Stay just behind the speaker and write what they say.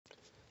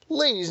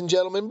Ladies and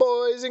gentlemen,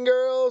 boys and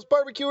girls,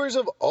 barbecuers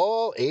of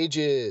all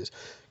ages,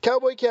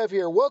 Cowboy Cav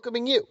here,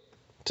 welcoming you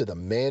to the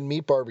Man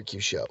Meat Barbecue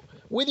Show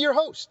with your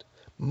host,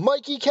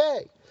 Mikey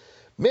K.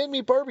 Man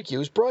Meat Barbecue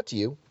is brought to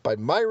you by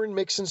Myron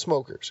Mixon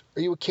Smokers.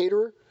 Are you a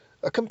caterer,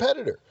 a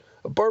competitor,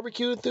 a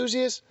barbecue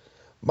enthusiast?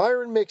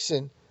 Myron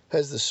Mixon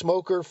has the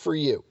smoker for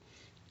you.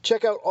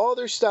 Check out all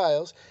their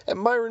styles at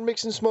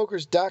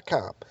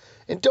MyronMixonSmokers.com.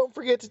 And don't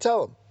forget to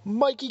tell them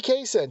Mikey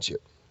K sent you.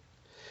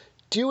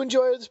 Do you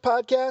enjoy this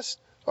podcast?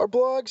 Our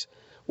blogs?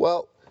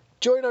 Well,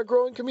 join our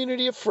growing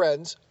community of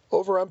friends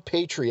over on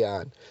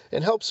Patreon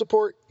and help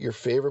support your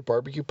favorite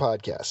barbecue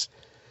podcasts.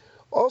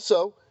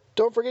 Also,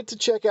 don't forget to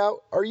check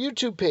out our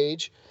YouTube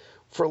page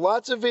for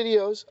lots of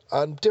videos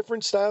on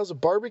different styles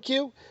of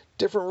barbecue,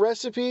 different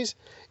recipes,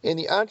 and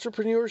the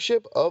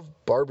entrepreneurship of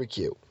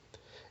barbecue.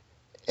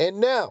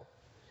 And now,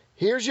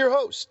 here's your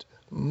host,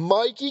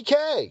 Mikey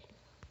K.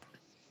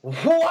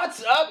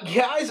 What's up,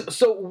 guys?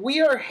 So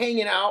we are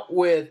hanging out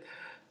with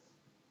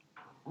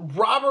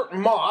Robert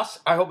Moss.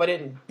 I hope I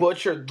didn't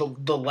butcher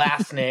the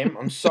last name.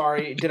 I'm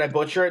sorry. Did I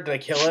butcher it? Did I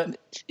kill it?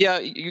 Yeah,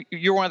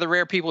 you're one of the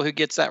rare people who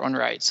gets that one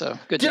right, so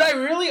good job. Did I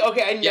really?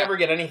 Okay, I never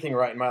get anything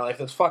right in my life.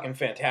 That's fucking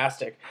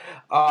fantastic.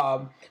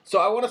 So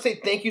I want to say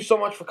thank you so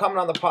much for coming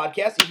on the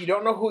podcast. If you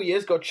don't know who he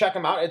is, go check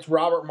him out. It's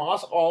Robert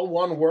Moss, all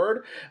one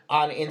word,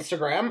 on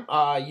Instagram.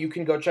 You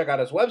can go check out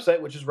his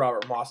website, which is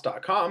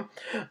robertmoss.com.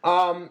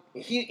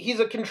 He's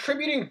a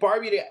contributing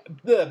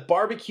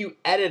barbecue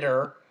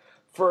editor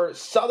for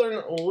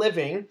Southern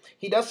Living.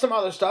 He does some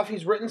other stuff.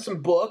 He's written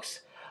some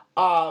books.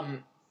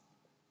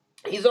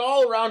 He's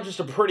all around just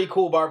a pretty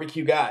cool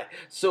barbecue guy.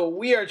 So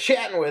we are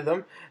chatting with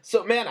him.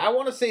 So, man, I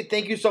want to say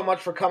thank you so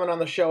much for coming on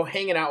the show,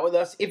 hanging out with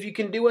us. If you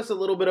can do us a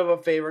little bit of a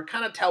favor,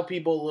 kind of tell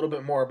people a little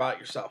bit more about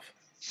yourself.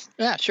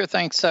 Yeah, sure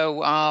thing.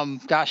 So, I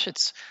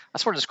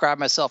sort of describe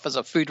myself as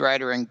a food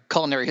writer and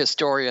culinary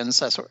historian.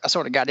 So I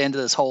sort of got into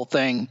this whole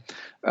thing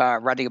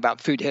writing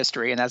about food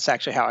history, and that's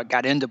actually how I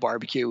got into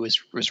barbecue,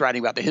 was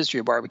writing about the history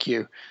of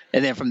barbecue.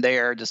 And then from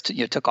there, just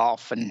took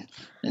off and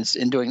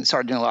started doing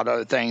a lot of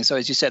other things. So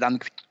as you said, I'm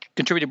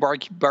contributing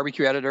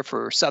barbecue editor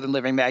for Southern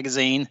Living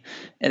magazine,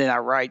 and then I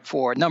write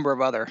for a number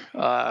of other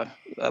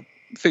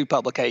food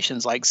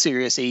publications like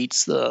Serious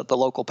Eats, the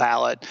Local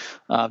Palate.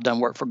 I've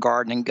done work for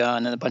Garden and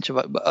Gun and a bunch of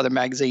other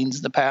magazines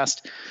in the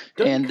past.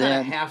 Don't you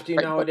kind of have to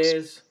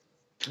nowadays?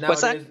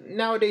 What's that?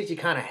 Nowadays, you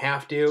kind of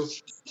have to.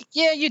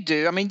 Yeah, you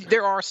do. I mean,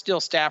 there are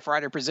still staff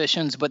writer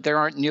positions, but there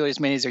aren't nearly as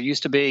many as there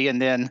used to be.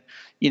 And then,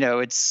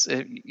 it's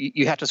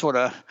you have to sort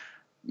of,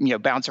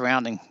 bounce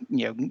around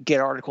and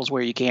get articles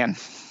where you can.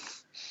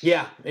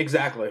 Yeah,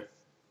 exactly.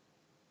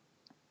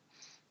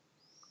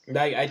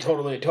 I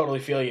totally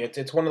feel you.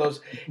 It's one of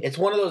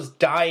those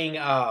dying,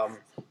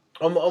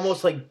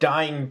 almost like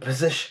dying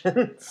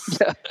positions.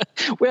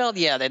 Well,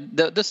 yeah,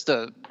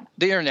 the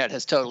internet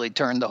has totally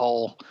turned the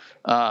whole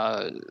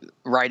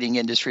writing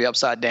industry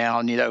upside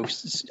down.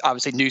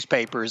 Obviously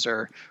newspapers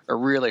are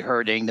really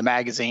hurting. The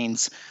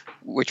magazines,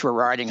 which were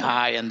riding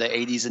high in the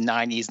 80s and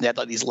 90s, and they had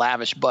like these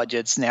lavish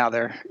budgets. Now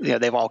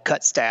they've all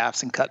cut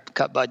staffs and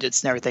cut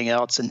budgets and everything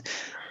else. And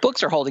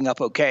books are holding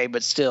up okay,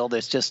 but still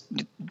there's just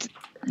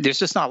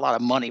not a lot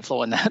of money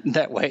flowing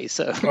that way.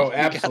 So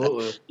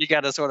absolutely, you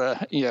got to sort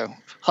of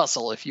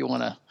hustle if you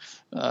want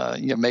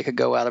to make a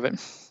go out of it.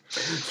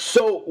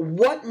 So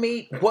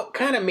what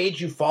kind of made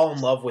you fall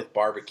in love with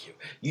barbecue?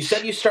 You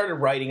said you started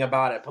writing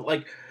about it, but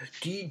like,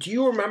 do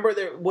you remember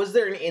was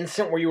there an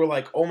instant where you were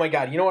like, oh my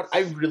God, you know what? I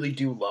really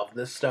do love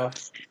this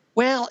stuff.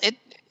 Well, I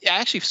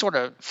actually sort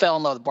of fell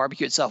in love with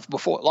barbecue itself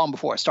long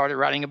before I started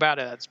writing about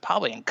it. It's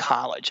probably in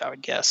college, I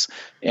would guess.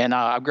 And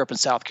I grew up in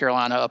South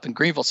Carolina, up in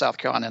Greenville, South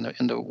Carolina,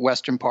 in the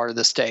western part of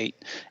the state.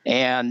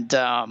 And,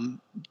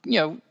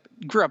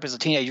 grew up as a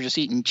teenager just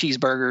eating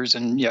cheeseburgers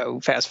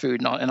and, fast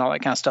food and all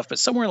that kind of stuff. But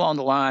somewhere along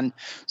the line,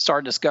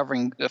 started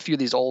discovering a few of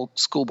these old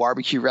school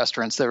barbecue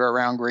restaurants that were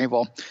around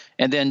Greenville.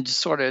 And then just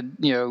sort of,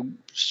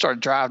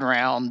 started driving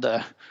around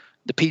the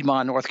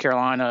Piedmont, North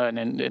Carolina,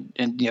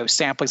 and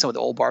sampling some of the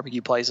old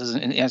barbecue places,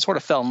 and sort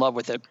of fell in love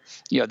with it,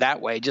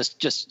 that way,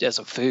 just as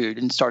a food,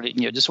 and started,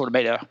 just sort of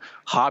made a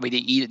hobby to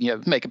eat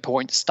it, make a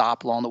point to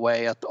stop along the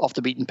way off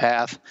the beaten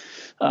path.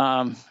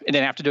 And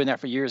then after doing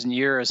that for years and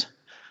years,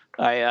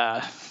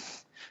 I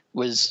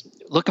was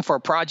looking for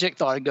a project,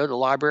 thought I'd go to the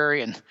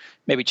library and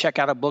maybe check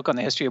out a book on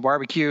the history of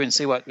barbecue and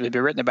see what had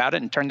been written about it.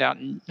 And it turned out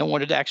no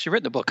one had actually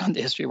written a book on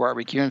the history of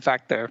barbecue. In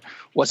fact, there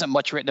wasn't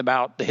much written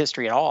about the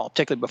history at all,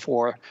 particularly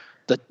before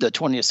the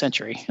 20th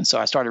century. And so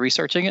I started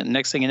researching it, and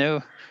next thing you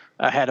knew,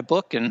 I had a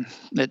book, and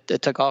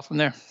it took off from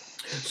there.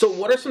 So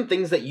what are some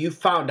things that you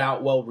found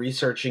out while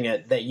researching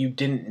it that you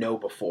didn't know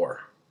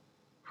before?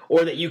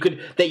 Or that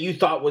you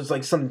thought was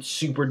like something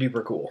super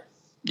duper cool?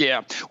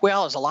 Yeah.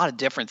 Well, there's a lot of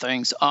different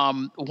things.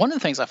 One of the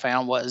things I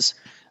found was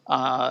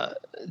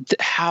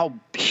how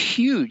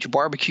huge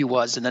barbecue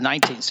was in the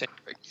 19th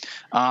century.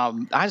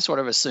 I sort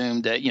of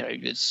assumed that,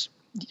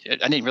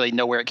 I didn't really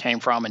know where it came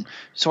from, and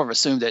sort of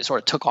assumed that it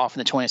sort of took off in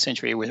the 20th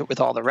century with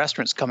all the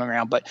restaurants coming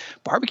around. But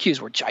barbecues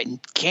were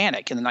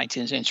gigantic in the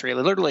 19th century.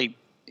 Literally,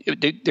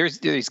 there's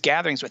these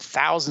gatherings with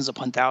thousands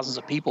upon thousands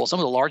of people. Some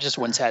of the largest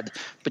ones had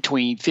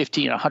between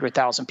 50 and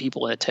 100,000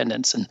 people in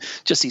attendance, and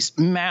just these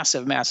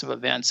massive, massive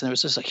events. And it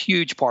was just a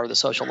huge part of the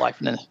social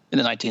life in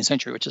the 19th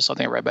century, which is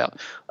something I read about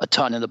a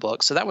ton in the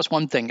book. So that was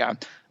one thing I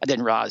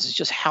didn't realize, is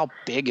just how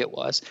big it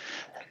was.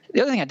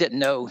 The other thing I didn't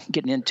know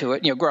getting into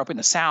it, grew up in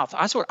the South,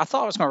 I thought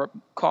I was going to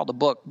call the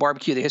book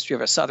Barbecue, the History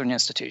of a Southern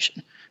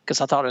Institution, because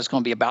I thought it was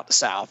going to be about the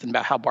South and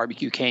about how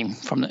barbecue came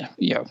from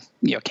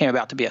came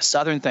about to be a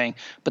Southern thing.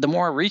 But the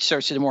more I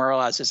researched it, the more I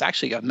realized it's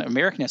actually an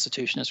American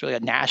institution. It's really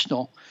a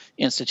national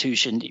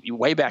institution.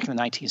 Way back in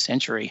the 19th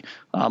century,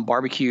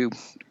 barbecue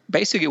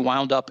basically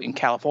wound up in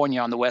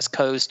California on the West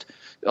Coast,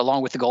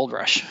 along with the gold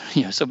rush,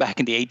 so back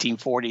in the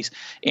 1840s.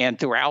 And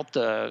throughout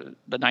the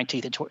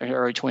 19th and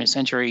early 20th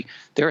century,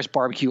 there was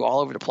barbecue all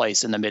over the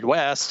place in the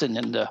Midwest and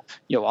in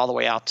all the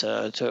way out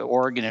to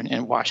Oregon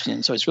and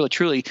Washington. So it's really,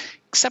 truly,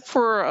 except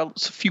for a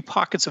few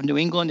pockets of New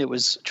England, it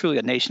was truly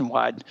a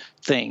nationwide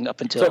thing up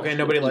until. It's okay.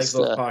 Nobody likes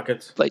those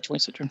pockets. Late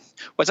 20th century.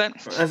 What's that?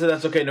 I said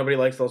that's okay. Nobody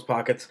likes those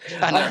pockets.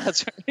 I know,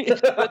 that's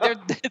right.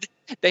 But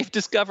they've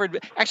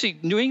discovered, actually,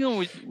 New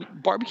England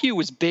barbecue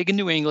was big in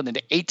New England in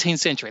the 18th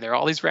century. There are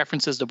all these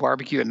references to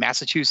barbecue in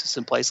Massachusetts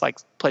and places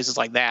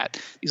like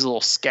that. These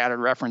little scattered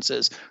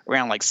references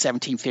around like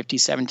 1750,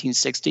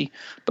 1760.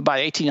 But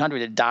by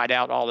 1800, it died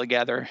out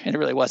altogether, and it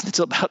really wasn't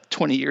until about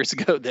 20 years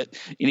ago that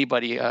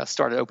anybody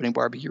started opening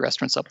barbecue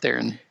restaurants up there,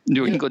 and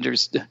New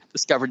Englanders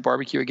discovered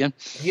barbecue again.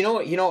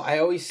 I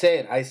always say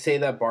it. I say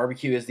that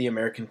barbecue is the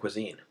American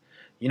cuisine.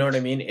 You know what I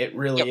mean? It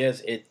really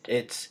is.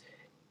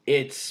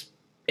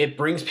 It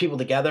brings people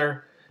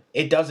together.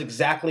 It does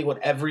exactly what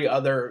every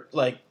other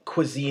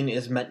cuisine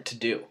is meant to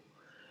do,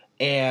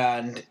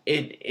 and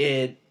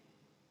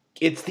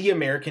it's the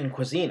American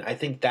cuisine. I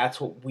think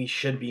that's what we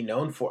should be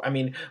known for. I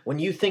mean, when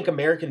you think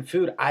American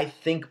food, I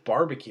think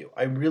barbecue.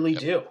 I really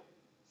do.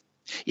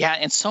 Yeah,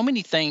 and so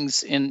many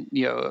things in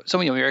so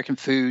many American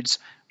foods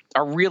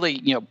are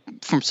really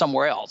from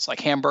somewhere else, like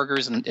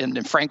hamburgers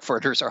and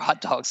frankfurters or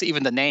hot dogs.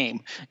 Even the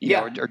name,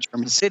 are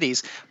German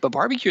cities. But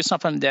barbecue is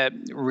something that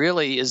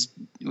really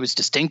was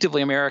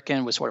distinctively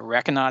American. Was sort of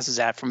recognized as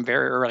that from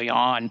very early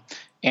on,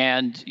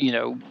 and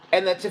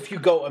and that's if you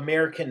go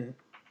American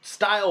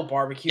style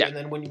barbecue, and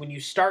then when you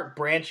start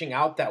branching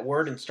out that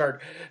word and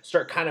start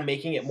kind of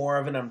making it more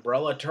of an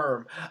umbrella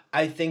term,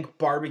 I think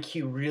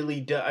barbecue really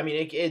does. I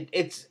mean,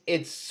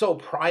 it's so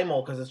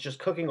primal because it's just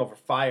cooking over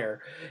fire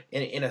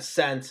in a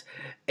sense,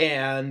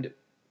 and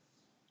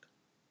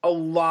a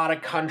lot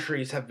of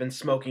countries have been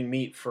smoking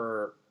meat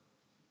for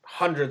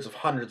hundreds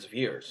of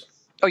years.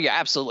 Oh yeah,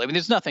 absolutely. I mean,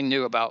 there's nothing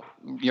new about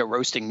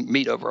roasting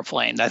meat over a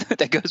flame.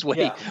 That goes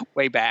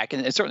way back,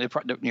 and it's certainly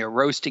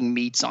roasting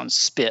meats on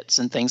spits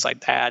and things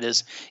like that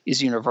is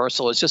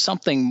universal. It's just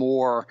something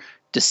more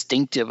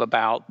distinctive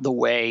about the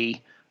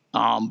way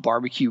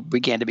barbecue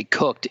began to be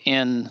cooked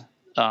in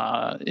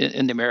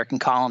the American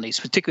colonies,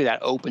 particularly that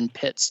open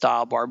pit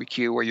style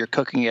barbecue where you're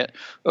cooking it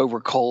over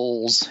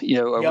coals,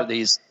 over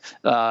these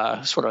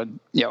sort of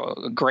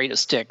grate of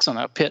sticks on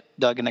a pit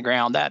dug in the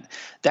ground.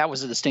 That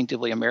was a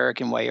distinctively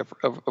American way of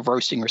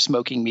roasting or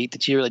smoking meat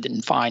that you really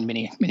didn't find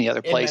many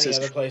other places.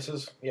 In many other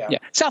places, yeah.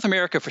 South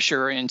America for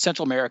sure, and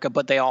Central America,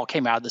 but they all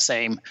came out of the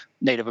same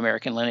Native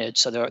American lineage,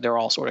 so they're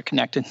all sort of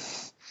connected.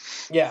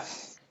 Yeah,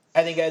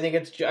 I think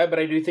but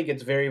I do think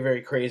it's very,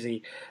 very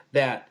crazy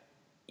that.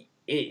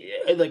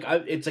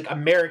 It's like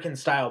American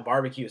style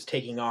barbecue is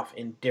taking off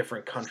in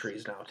different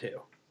countries now too.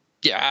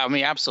 Yeah, I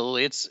mean,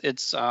 absolutely.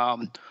 It's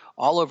all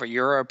over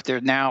Europe. There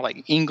now,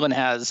 like England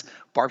has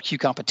barbecue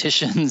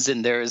competitions,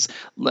 and there's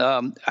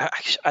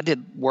I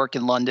did work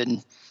in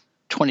London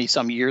 20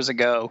 some years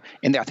ago,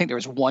 and I think there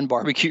was one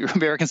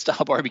American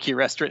style barbecue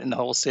restaurant in the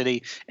whole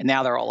city, and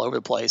now they're all over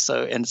the place.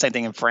 So, and same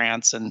thing in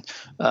France and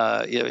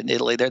in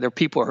Italy. There are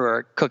people who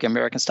are cooking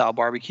American style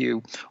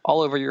barbecue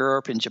all over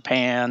Europe and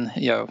Japan,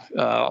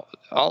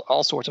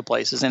 all sorts of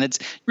places, and it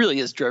really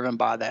is driven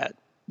by that,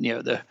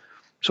 the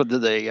sort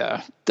of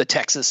the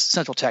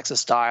Central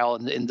Texas style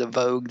and the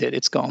vogue that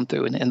it's gone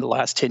through in the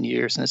last 10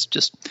 years. And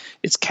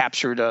it's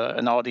captured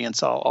an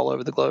audience all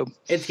over the globe.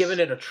 It's given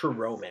it a true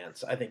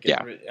romance. I think,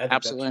 absolutely.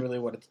 That's really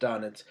what it's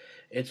done.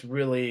 It's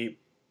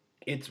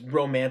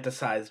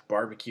romanticized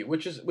barbecue,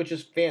 which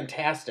is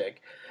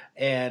fantastic.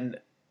 And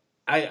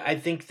I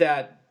think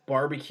that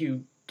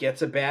barbecue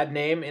gets a bad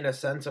name in a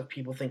sense of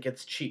people think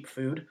it's cheap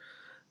food.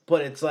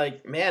 But it's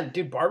like, man,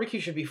 dude, barbecue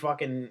should be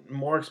fucking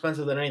more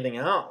expensive than anything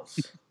else.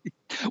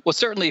 Well,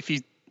 certainly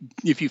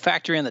if you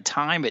factor in the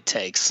time it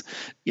takes,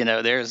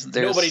 there's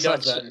nobody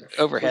such does that.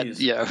 Overhead.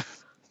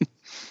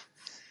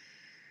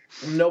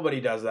 Nobody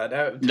does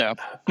that. No.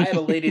 I had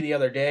a lady the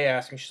other day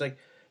ask me, she's like,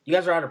 "You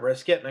guys are out of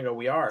brisket?" And I go,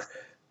 "We are."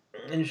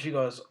 And she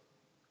goes,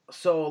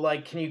 "So,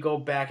 can you go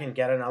back and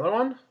get another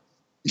one?"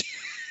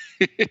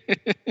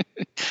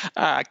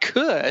 I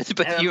could,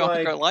 but and you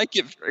aren't going to like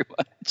it very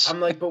much.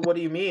 I'm like, "But what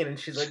do you mean?" And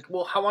she's like,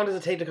 "Well, how long does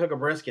it take to cook a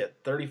brisket?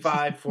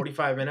 35,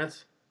 45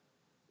 minutes?"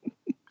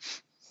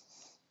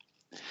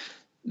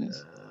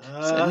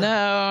 I said,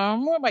 no,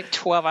 more like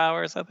 12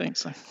 hours, I think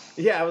so.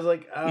 Yeah, I was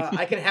like,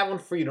 I can have one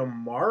for you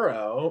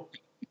tomorrow.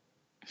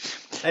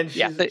 And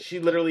she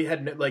literally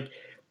had like,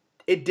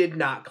 it did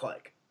not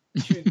click.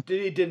 It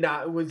did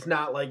not. It was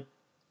not like,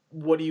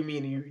 what do you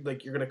mean?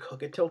 You're gonna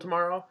cook it till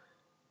tomorrow?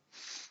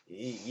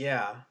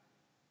 Yeah.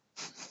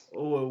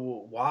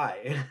 Oh,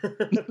 why?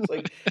 It's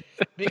like,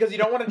 because you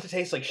don't want it to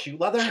taste like shoe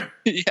leather.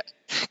 Yeah,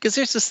 because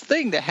there's this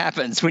thing that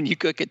happens when you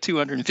cook at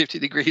 250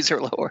 degrees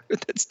or lower.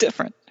 That's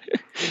different.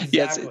 Exactly.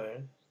 Yes,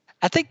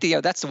 I think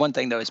that's the one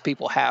thing though is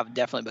people have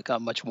definitely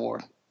become much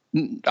more.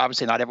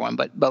 Obviously, not everyone,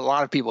 but a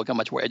lot of people become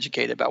much more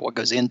educated about what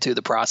goes into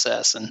the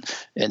process and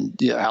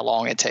how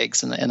long it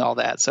takes and all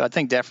that. So I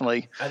think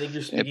definitely. I think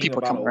you're speaking people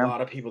about a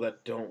lot of people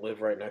that don't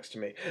live right next to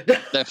me.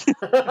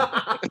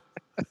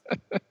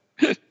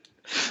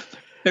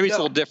 Maybe it's a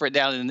little different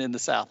down in the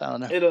South. I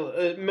don't know.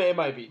 It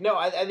might be. No,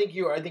 I think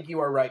you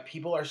are right.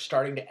 People are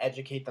starting to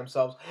educate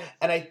themselves,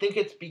 and I think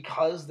it's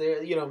because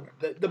they're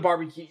the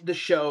barbecue, the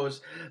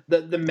shows,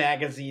 the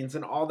magazines,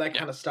 and all that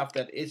kind of stuff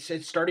that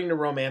it's starting to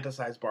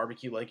romanticize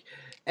barbecue like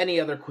any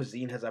other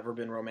cuisine has ever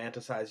been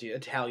romanticized.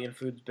 Italian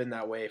food's been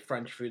that way.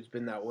 French food's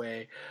been that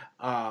way.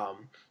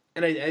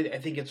 And I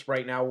think it's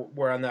right now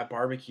we're on that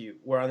barbecue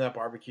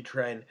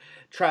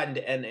trend,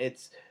 and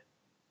it's.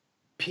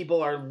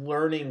 People are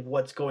learning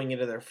what's going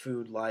into their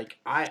food. Like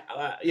I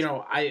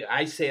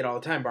say it all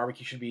the time.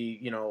 Barbecue should be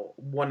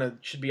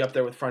should be up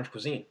there with French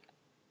cuisine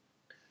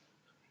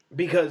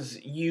because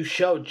you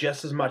show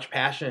just as much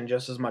passion and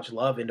just as much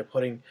love into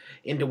putting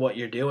into what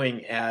you're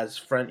doing as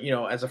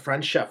a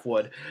French chef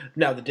would.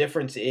 Now the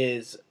difference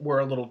is we're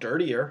a little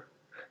dirtier,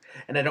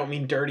 and I don't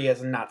mean dirty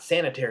as in not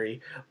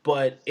sanitary,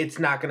 but it's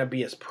not going to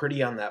be as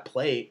pretty on that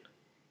plate.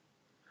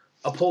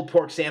 A pulled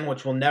pork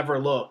sandwich will never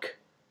look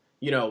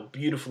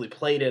beautifully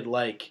plated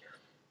like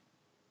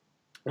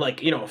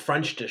a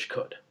French dish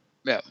could.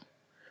 Yeah.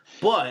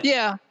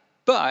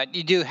 But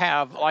you do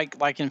have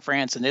like in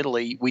France and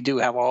Italy, we do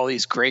have all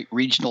these great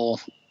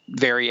regional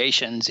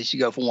variations as you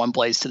go from one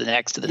place to the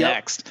next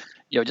next.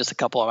 Just a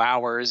couple of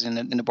hours, and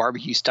the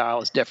barbecue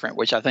style is different,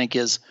 which I think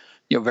is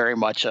very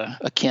much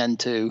akin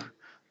to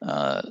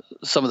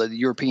some of the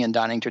European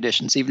dining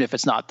traditions, even if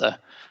it's not the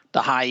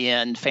high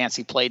end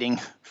fancy plating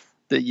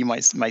that you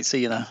might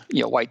see in a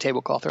white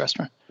tablecloth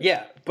restaurant.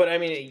 Yeah, but I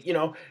mean,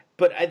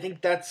 but I think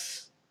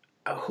that's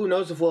who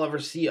knows if we'll ever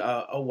see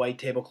a white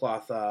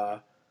tablecloth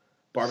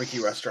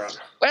barbecue restaurant.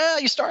 Well,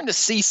 you're starting to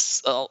see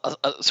sort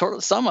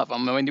of some of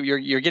them. I mean,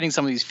 you're getting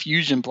some of these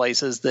fusion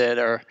places that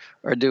are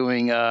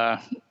doing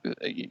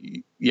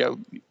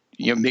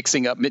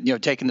mixing up,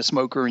 taking the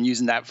smoker and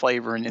using that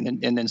flavor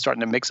and then starting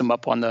to mix them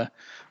up on the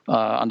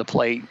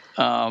plate.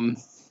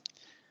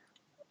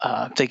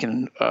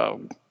 Thinking.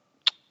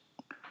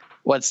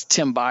 What's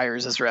Tim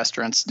Byers'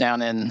 restaurants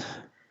down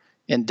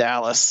in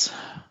Dallas?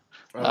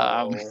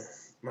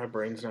 My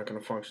brain's not going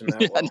to function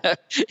that well. No,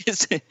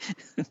 it's a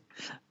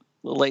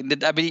little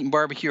late. I've been eating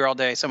barbecue all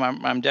day, so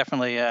I'm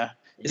definitely. I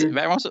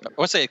want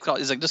to say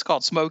is it just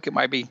called Smoke? It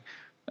might be.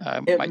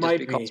 It might just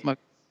be called Smoke.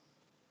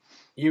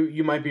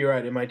 You might be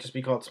right. It might just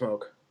be called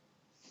Smoke.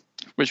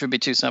 Which would be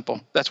too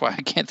simple. That's why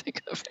I can't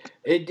think of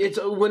it. It's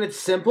when it's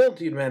simple,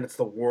 dude, man, it's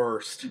the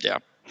worst. Yeah.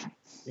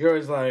 You're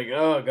always like,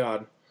 oh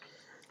god.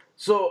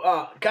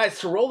 So, guys,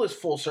 to roll this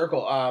full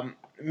circle,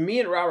 me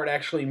and Robert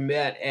actually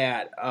met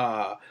at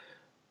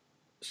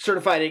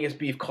Certified Angus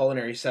Beef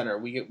Culinary Center.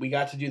 We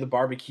got to do the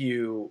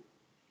barbecue,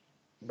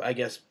 I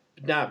guess,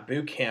 not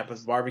boot camp, but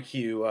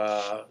barbecue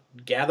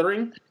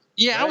gathering.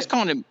 Yeah, right? I was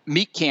calling it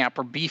meat camp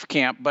or beef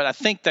camp, but I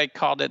think they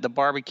called it the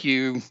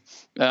barbecue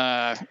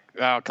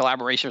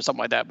collaboration or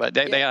something like that. But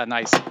they had a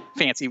nice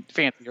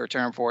fancier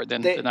term for it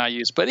than I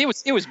used. But it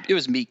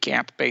was meat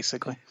camp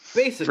basically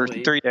for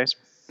 3 days.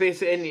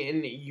 Basically,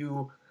 and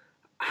you,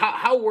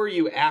 how were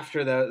you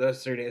after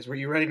those 3 days? Were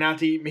you ready not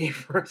to eat meat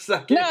for a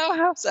second? No,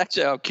 I was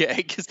actually okay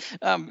because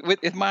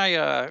with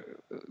my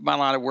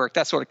line of work,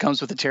 that sort of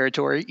comes with the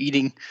territory,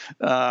 eating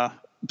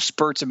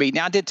spurts of meat.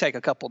 Now I did take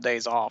a couple of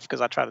days off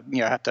because I try to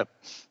have to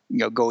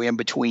go in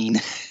between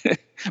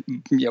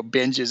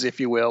binges, if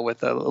you will,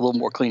 with a little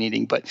more clean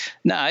eating. But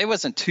no, it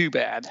wasn't too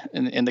bad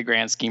in the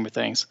grand scheme of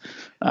things.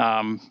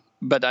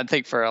 But I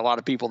think for a lot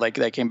of people, they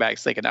came back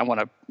thinking, I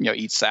want to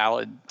eat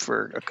salad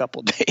for a couple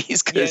of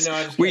days because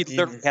we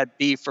literally had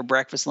beef for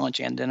breakfast,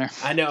 lunch, and dinner.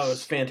 I know, it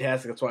was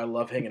fantastic. That's why I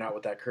love hanging out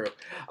with that crew.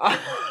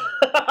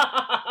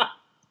 I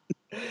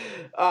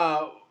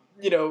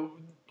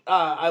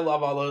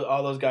love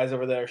all those guys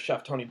over there.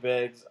 Chef Tony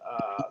Biggs.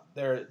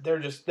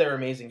 They're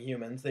amazing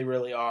humans. They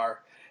really are.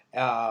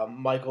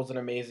 Michael's an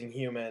amazing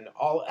human.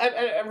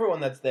 Everyone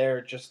that's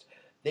there,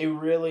 they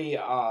really.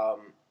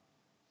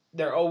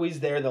 They're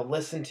always there. They'll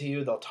listen to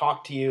you. They'll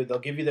talk to you. They'll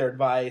give you their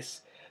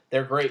advice.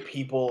 They're great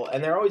people,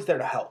 and they're always there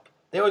to help.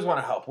 They always want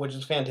to help, which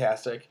is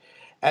fantastic.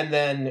 And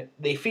then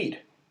they feed.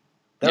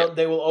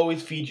 They will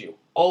always feed you.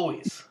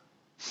 Always.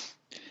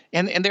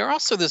 And they're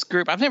also this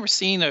group. I've never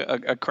seen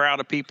a crowd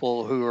of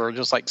people who are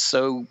just like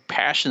so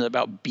passionate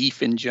about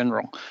beef in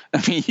general.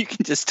 I mean, you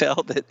can just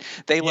tell that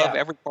they love Yeah.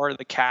 every part of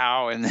the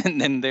cow, and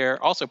then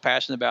they're also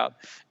passionate about,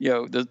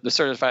 the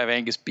certified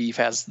Angus beef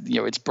has,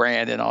 its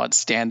brand and all its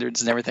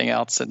standards and everything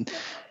else. And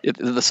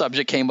the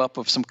subject came up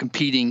of some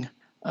competing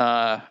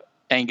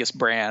Angus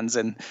brands,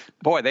 and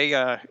boy, they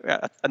I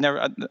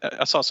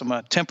saw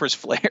some tempers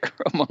flare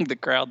among the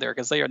crowd there,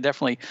 because they are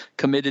definitely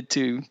committed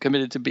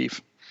to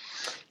beef.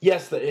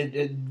 Yes,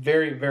 it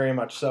very, very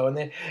much so,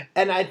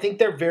 and I think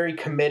they're very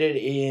committed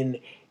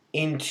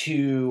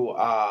into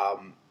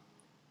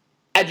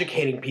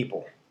educating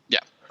people. Yeah,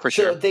 for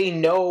So sure. they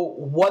know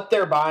what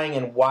they're buying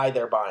and why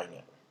they're buying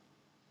it.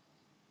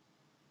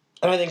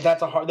 And I think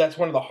that's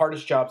one of the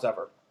hardest jobs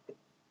ever.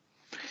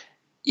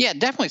 Yeah,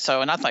 definitely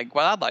so. And I think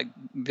what I'd like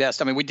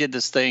best, I mean, we did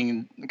this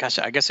thing, gosh,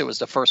 I guess it was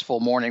the first full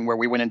morning where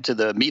we went into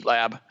the meat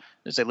lab,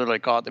 as they literally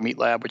call it, the meat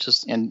lab, which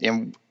is,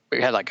 and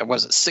we had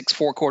was it 6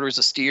 4/4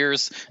 of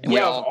steers, and we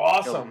Yeah, it was all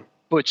awesome.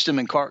 butchered them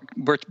and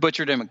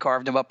butchered them and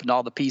carved them up in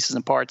all the pieces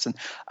and parts. And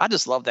I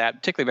just love that,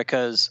 particularly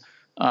because,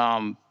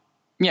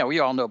 we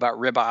all know about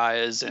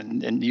ribeyes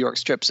and New York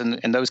strips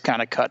and those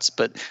kind of cuts,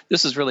 but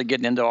this is really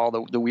getting into all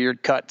the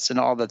weird cuts and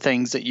all the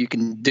things that you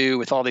can do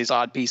with all these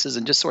odd pieces,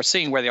 and just sort of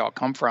seeing where they all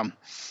come from.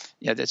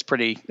 Yeah, that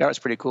was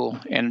pretty cool.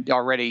 And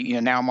already,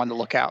 now I'm on the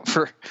lookout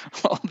for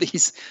all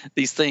these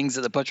things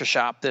at the butcher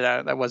shop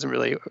that wasn't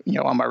really,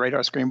 on my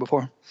radar screen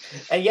before.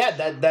 And yeah,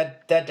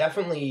 that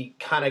definitely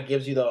kind of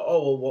gives you the,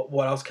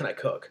 what else can I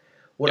cook?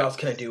 What else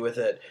can I do with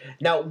it?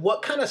 Now,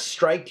 what kind of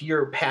striked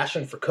your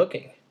passion for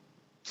cooking?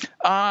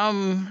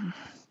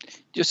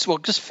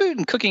 Just food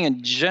and cooking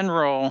in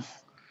general.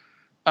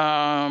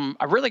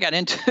 I really got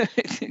into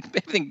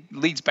everything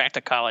leads back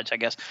to college, I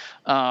guess.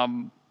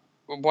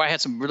 I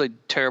had some really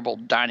terrible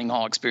dining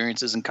hall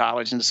experiences in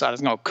college, and decided I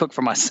was going to cook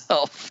for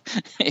myself.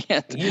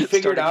 And you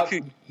figured out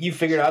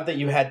that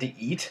you had to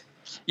eat.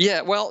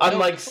 Yeah, well,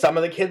 unlike some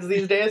of the kids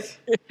these days.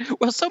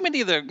 Well, so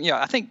many of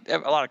I think a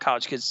lot of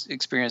college kids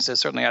experience this.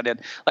 Certainly, I did.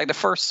 Like the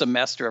first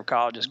semester of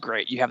college is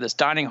great. You have this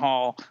dining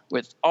hall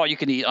with all you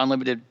can eat,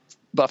 unlimited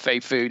buffet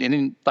food,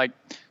 and then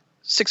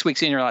 6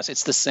 weeks in, you realize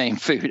it's the same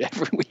food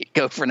every week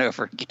over and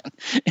over again.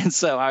 And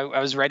so I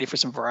was ready for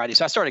some variety.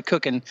 So I started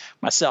cooking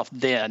myself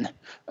then.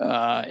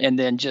 And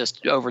then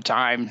just over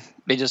time,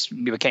 it just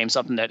became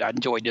something that I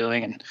enjoy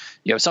doing. And,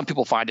 some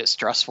people find it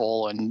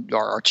stressful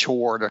or a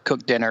chore to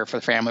cook dinner for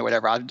the family,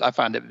 whatever. I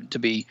find it to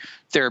be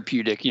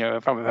therapeutic.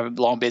 If I have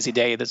a long, busy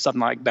day, that's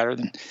something better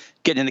than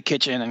getting in the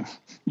kitchen and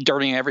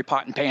dirtying every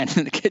pot and pan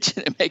in the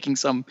kitchen and making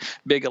some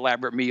big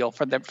elaborate meal.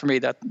 For me,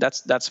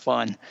 that's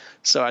fun.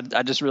 So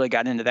I just really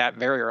got into that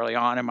very early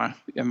on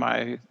in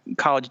my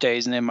college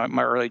days and in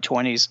my early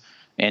 20s,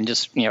 and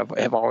just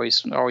have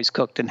always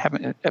cooked and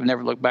have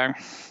never looked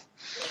back.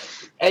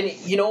 And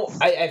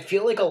I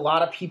feel like a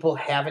lot of people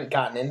haven't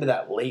gotten into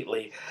that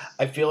lately.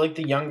 I feel like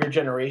the younger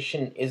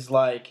generation is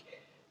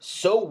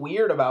so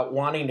weird about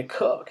wanting to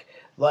cook.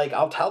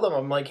 I'll tell them,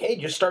 I'm like, hey,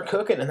 just start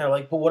cooking, and they're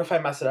like, but what if I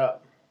mess it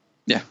up?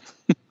 Yeah.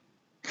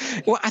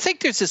 Well, I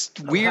think there's this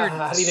weird.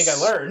 How do you think I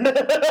learned?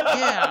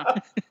 Yeah,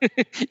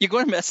 you're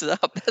going to mess it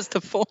up. That's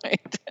the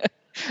point.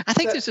 I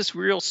think there's this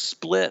real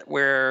split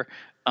where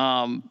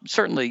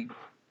certainly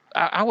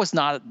I was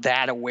not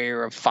that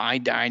aware of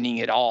fine dining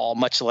at all,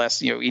 much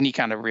less any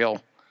kind of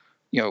real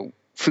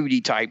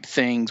foodie type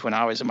things when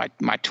I was in my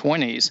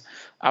 20s.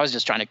 I was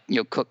just trying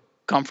to cook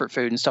comfort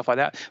food and stuff like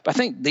that. But I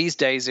think these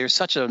days there's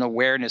such an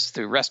awareness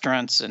through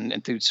restaurants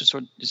and through it's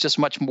just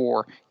much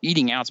more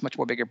eating out. It's much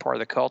more bigger part of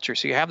the culture.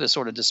 So you have this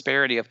sort of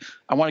disparity of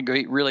I want to go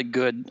eat really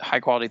good, high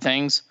quality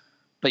things,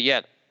 but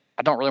yet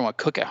I don't really want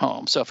to cook at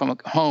home. So if I'm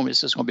at home, it's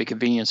just going to be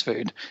convenience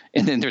food.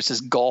 And then there's this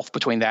gulf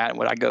between that and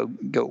what I go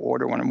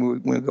order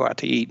when we go out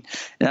to eat.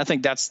 And I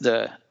think that's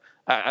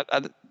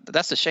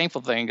that's the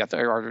shameful thing,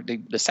 or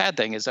the sad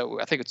thing is that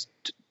I think it's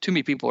too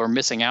many people are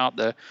missing out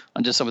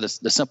on just some of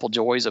the simple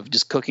joys of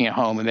just cooking at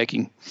home and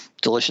making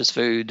delicious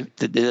food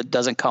that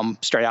doesn't come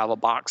straight out of a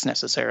box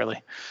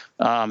necessarily,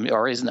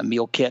 or isn't a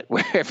meal kit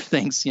where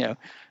everything's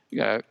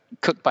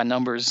cooked by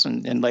numbers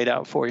and laid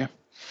out for you.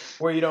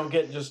 Where you don't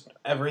get just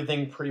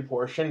everything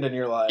pre-portioned and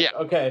you're like, yeah.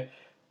 Okay,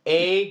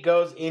 A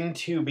goes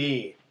into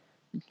B,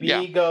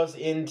 B goes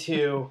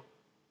into.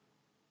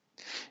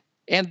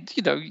 And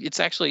it's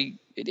actually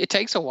it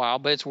takes a while,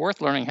 but it's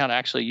worth learning how to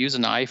actually use a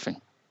knife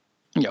and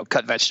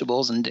cut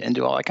vegetables and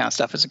do all that kind of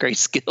stuff. It's a great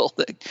skill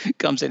that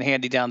comes in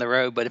handy down the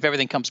road. But if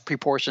everything comes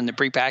pre-portioned and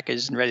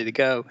pre-packaged and ready to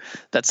go,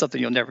 that's something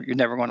you're never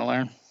going to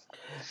learn.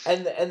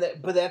 And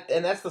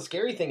that's the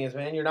scary thing is,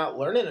 man, you're not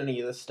learning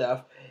any of this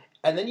stuff,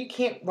 and then you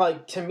can't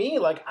to me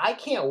I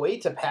can't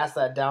wait to pass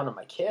that down to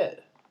my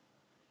kid.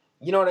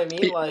 You know what I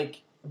mean?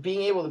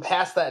 Being able to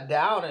pass that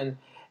down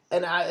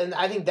and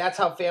I think that's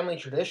how family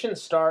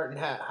traditions start, and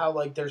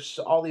how there's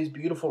all these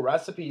beautiful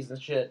recipes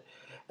and shit.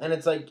 And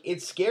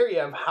it's scary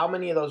of how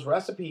many of those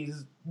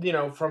recipes,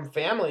 from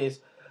families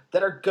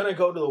that are going to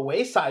go to the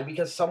wayside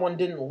because someone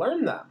didn't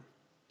learn them.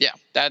 Yeah,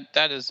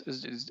 that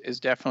is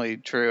definitely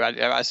true.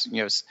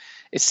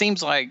 It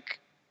seems like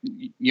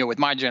with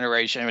my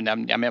generation,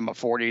 and I'm in my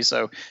 40s,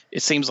 so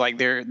it seems like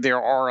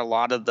there are a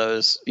lot of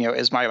those,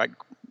 as my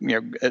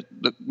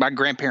my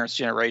grandparents'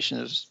 generation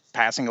is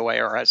passing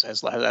away or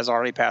has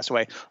already passed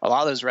away. A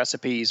lot of those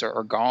recipes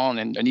are gone,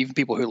 and even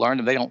people who learned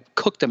them, they don't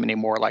cook them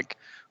anymore like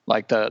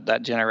that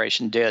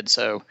generation did.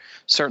 So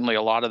certainly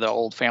a lot of the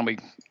old family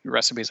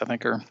recipes, I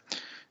think,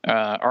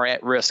 are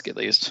at risk, at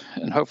least,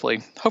 and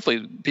hopefully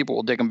people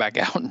will dig them back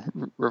out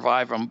and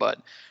revive them. But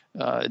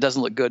it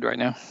doesn't look good right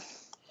now.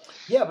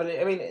 Yeah, but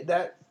I mean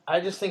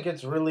I just think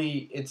it's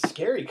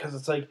scary because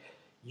it's like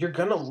you're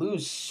gonna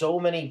lose so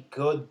many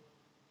good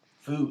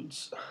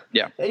foods.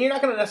 Yeah, and you're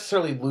not gonna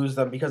necessarily lose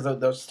them because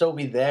they'll still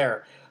be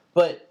there,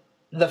 but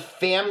the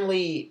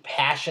family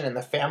passion and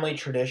the family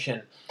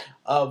tradition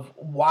of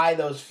why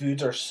those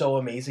foods are so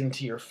amazing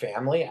to your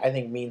family, I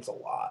think means a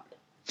lot.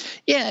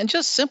 Yeah, and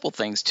just simple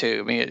things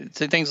too. I mean,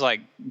 things like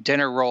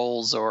dinner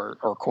rolls or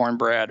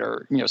cornbread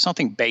or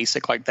something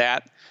basic like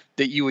that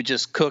you would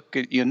just cook.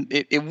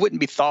 It wouldn't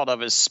be thought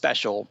of as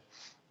special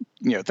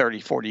 30,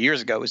 40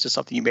 years ago. It was just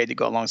something you made to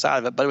go alongside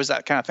of it. But it was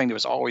that kind of thing that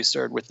was always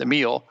served with the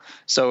meal.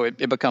 So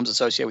it becomes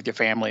associated with your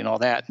family and all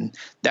that. And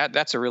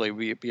that's a really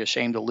be a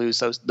shame to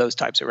lose those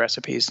types of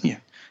recipes,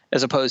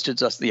 as opposed to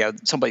just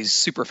somebody's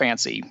super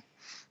fancy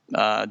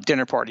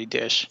dinner party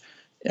dish.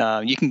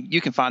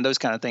 You can find those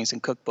kind of things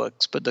in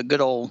cookbooks, but the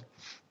good old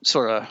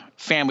sort of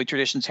family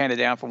traditions handed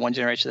down from one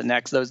generation to the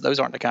next, those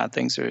aren't the kind of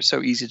things that are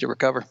so easy to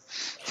recover.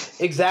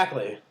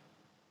 Exactly.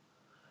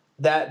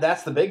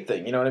 That's the big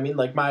thing, you know what I mean?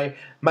 Like my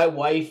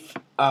wife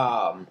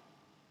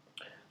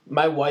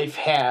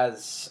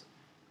has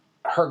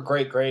her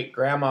great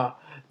grandma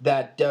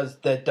that does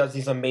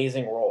these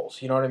amazing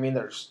rolls. You know what I mean?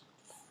 They're just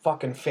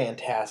fucking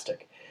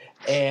fantastic,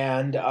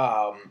 and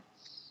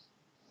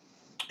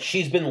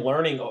she's been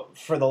learning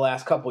for the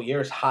last couple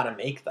years how to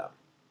make them.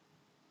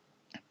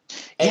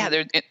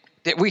 And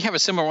we have a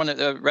similar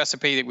one,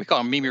 recipe that we call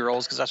them Mimi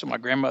rolls because that's what my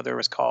grandmother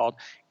was called.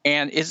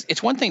 And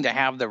it's one thing to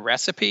have the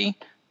recipe,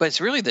 but it's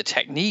really the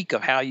technique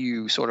of how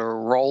you sort of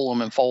roll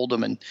them and fold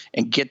them and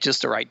get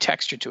just the right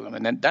texture to them.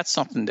 And then that's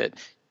something that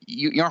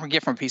you aren't going to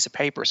get from a piece of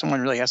paper.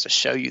 Someone really has to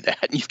show you that.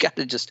 And you've got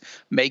to just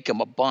make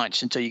them a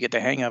bunch until you get the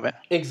hang of it.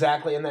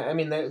 Exactly. And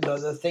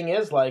the thing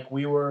is, like,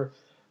 we were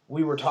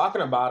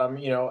talking about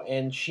them,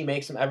 and she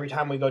makes them every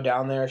time we go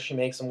down there. She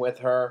makes them with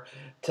her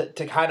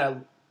to kind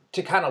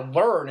of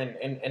learn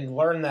and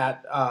learn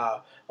that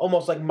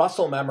almost like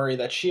muscle memory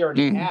that she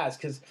already has,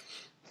 because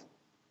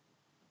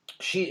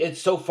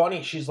it's so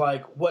funny. She's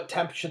like, what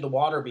temperature should the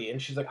water be? And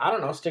she's like, I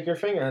don't know, stick your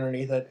finger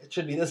underneath it. It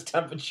should be this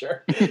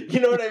temperature. You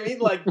know what I mean?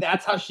 Like,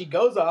 that's how she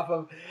goes off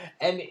of.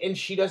 And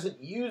she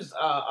doesn't use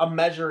a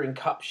measuring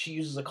cup. She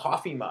uses a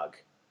coffee mug.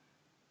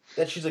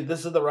 That she's like,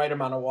 this is the right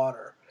amount of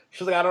water.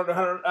 She's like, I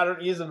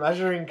don't use a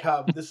measuring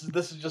cup. This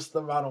is just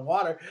the amount of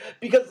water.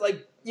 Because,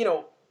 like,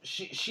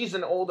 she's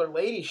an older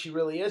lady. She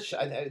really is.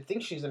 I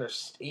think she's in her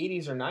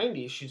 80s or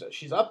 90s.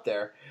 She's up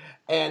there.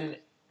 And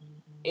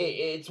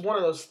it's one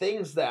of those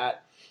things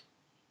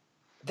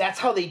that's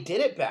how they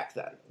did it back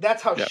then.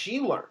 That's how she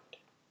learned.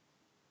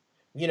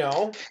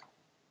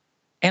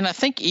 And I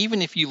think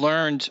even if you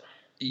learned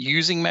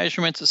using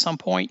measurements at some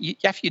point,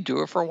 after you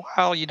do it for a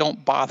while, you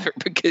don't bother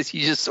because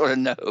you just sort of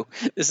know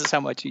this is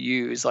how much you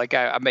use. Like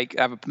I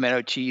have a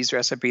pimento cheese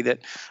recipe that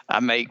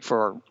I make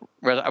for,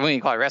 I wouldn't even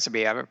call it a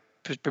recipe. I have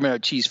a pimento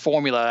cheese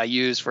formula I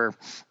use for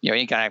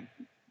any kind of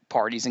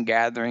parties and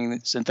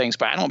gatherings and things,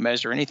 but I don't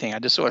measure anything. I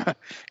just sort of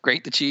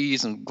grate the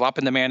cheese and glop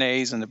in the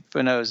mayonnaise and the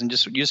pimentos, and you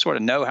just sort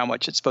of know how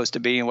much it's supposed to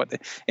be and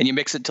you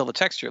mix it till the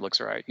texture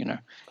looks right.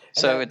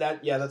 So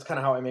that's kind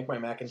of how I make my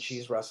mac and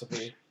cheese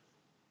recipe.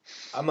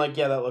 I'm like,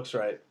 yeah, that looks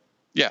right.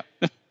 Yeah.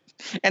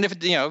 And if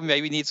it,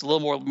 maybe needs a little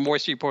more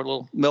moisture, you pour a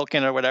little milk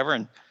in or whatever,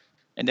 and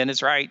then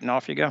it's right, and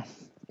off you go.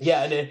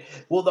 Yeah, and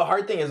the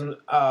hard thing is,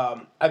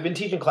 I've been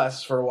teaching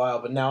classes for a while,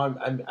 but now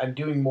I'm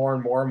doing more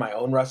and more of my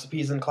own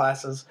recipes in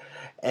classes,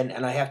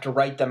 and I have to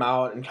write them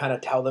out and kind of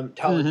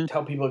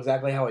tell people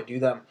exactly how I do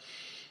them,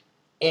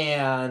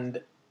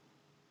 and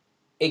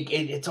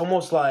it's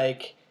almost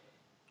like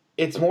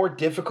it's more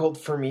difficult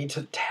for me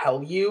to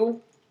tell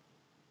you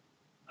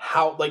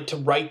how, like, to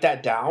write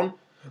that down.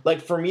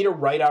 Like, for me to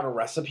write out a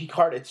recipe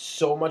card, it's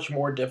so much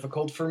more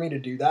difficult for me to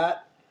do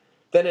that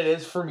than it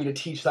is for me to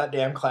teach that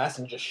damn class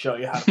and just show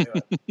you how to do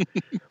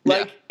it.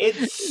 Like,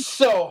 it's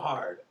so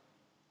hard.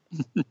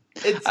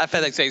 I've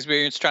had that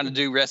experience trying to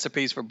do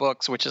recipes for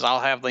books, which is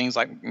I'll have things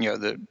like,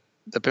 the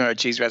pimento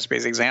cheese recipe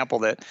as an example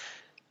that,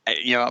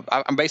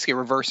 I'm basically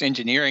reverse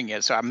engineering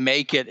it. So I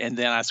make it and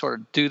then I sort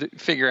of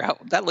figure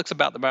out that looks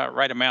about the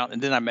right amount,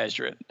 and then I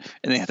measure it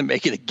and then I have to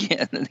make it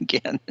again and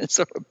again. It's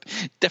sort of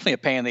definitely a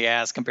pain in the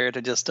ass compared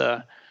to just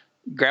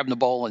grabbing the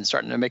bowl and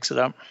starting to mix it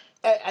up.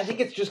 I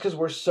think it's just because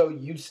we're so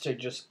used to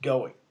just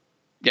going.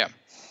 Yeah.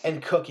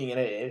 And cooking.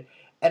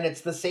 And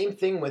it's the same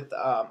thing with,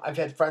 I've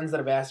had friends that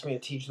have asked me to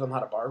teach them how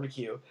to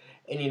barbecue.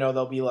 And,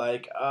 they'll be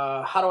like,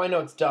 how do I know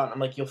it's done? I'm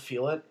like, you'll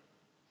feel it.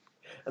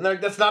 And they're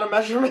like, that's not a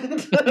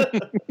measurement.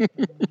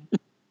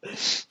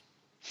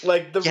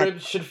 Like, the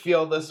ribs should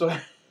feel this way.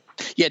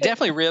 Yeah,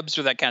 definitely ribs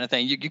or that kind of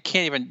thing. You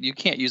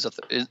can't use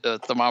a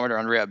thermometer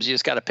on ribs. You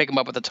just got to pick them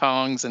up with the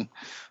tongs and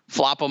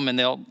flop them,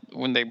 and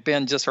when they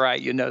bend just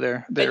right,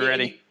 they're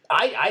ready.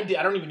 I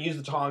don't even use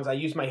the tongs. I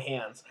use my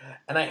hands,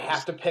 and I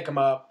have to pick them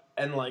up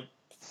and like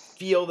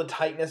feel the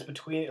tightness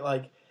between it.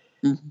 Like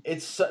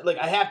it's like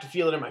I have to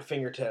feel it in my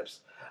fingertips.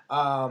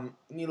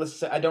 Needless to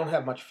say, I don't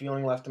have much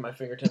feeling left in my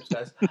fingertips,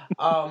 guys.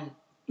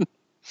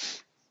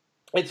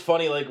 It's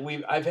funny. Like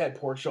I've had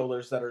pork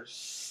shoulders that are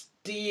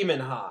steaming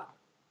hot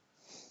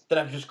that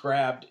I've just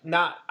grabbed.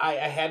 I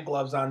had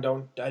gloves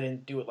on. I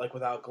didn't do it like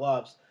without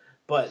gloves,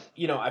 but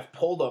I've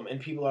pulled them, and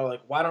people are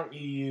like, "Why don't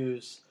you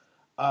use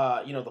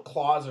the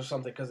claws or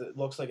something, because it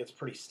looks like it's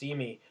pretty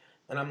steamy."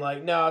 And I'm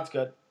like, "No, it's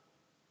good."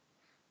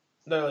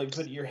 They're like,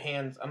 "Put your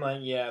hands." I'm like,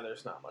 "Yeah,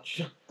 there's not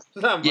much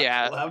left."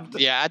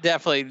 Yeah, I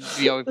definitely, if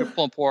you're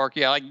pulling pork,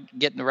 I like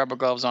getting the rubber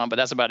gloves on, but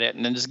that's about it.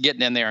 And then just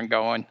getting in there and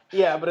going.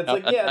 Yeah, but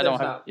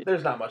it's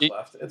there's not much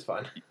left. It's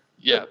fine.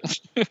 Yeah.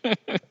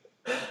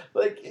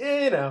 Like,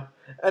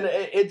 and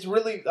it's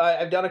really,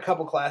 I've done a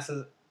couple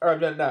classes, or I've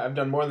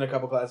done more than a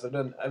couple classes.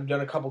 I've done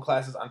a couple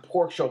classes on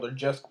pork shoulder,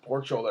 just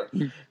pork shoulder.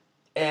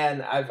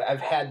 And I've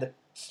had the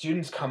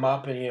students come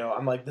up and,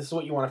 I'm like, "This is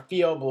what you want to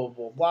feel, blah,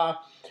 blah, blah."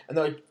 And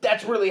they're like,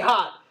 "That's really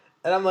hot."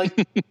 And I'm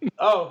like,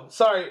 "Oh,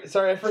 sorry,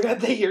 I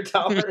forgot that your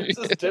tolerance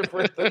is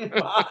different than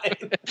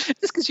mine."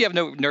 Just because you have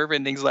no nerve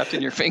endings left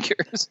in your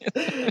fingers.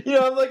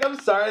 I'm like, "I'm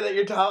sorry that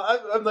your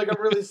I'm like,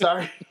 I'm really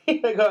sorry." I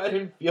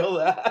didn't feel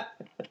that.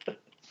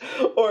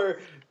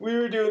 Or we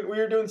were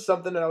doing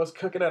something, and I was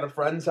cooking at a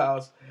friend's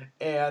house,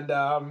 and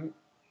I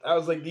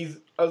was like,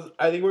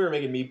 I think we were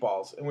making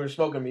meatballs, and we were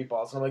smoking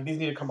meatballs, and I'm like, "These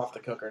need to come off the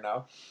cooker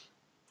now."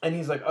 And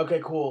he's like,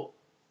 "Okay, cool.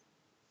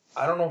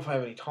 I don't know if I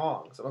have any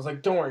tongs." And I was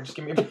like, "Don't worry, just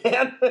give me a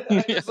pan."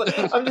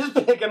 I'm just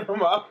picking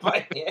them up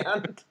by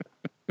hand.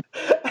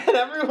 And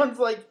everyone's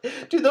like,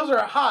 "Dude, those are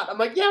hot." I'm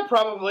like, "Yeah,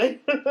 probably."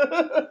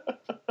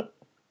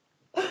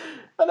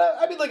 And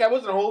I mean, like, I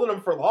wasn't holding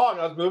them for long.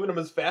 I was moving them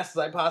as fast as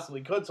I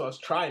possibly could, so I was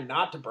trying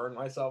not to burn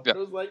myself. But it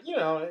was like,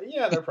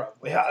 yeah, they're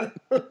probably hot.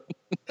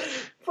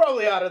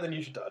 Probably hotter than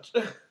you should touch.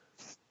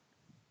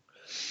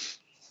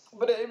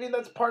 But I mean,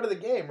 that's part of the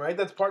game, right?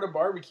 That's part of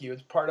barbecue.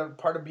 It's part of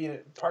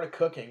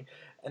cooking.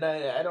 And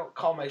I don't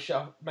call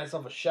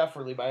myself a chef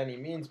really by any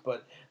means,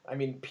 but I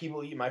mean,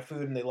 people eat my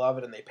food and they love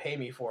it and they pay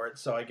me for it,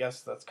 so I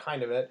guess that's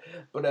kind of it.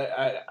 But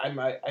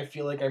I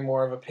feel like I'm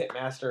more of a pit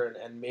master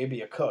and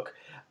maybe a cook.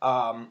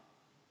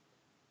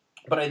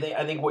 But I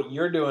think what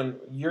you're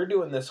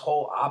doing this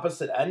whole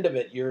opposite end of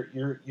it.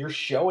 You're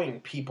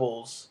showing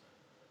people's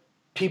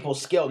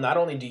skill. Not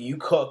only do you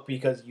cook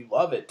because you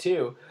love it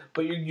too,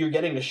 but you're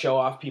getting to show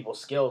off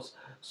people's skills.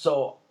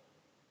 So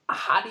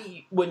how do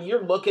you, when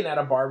you're looking at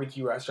a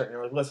barbecue restaurant and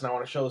you're like, "Listen, I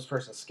want to show this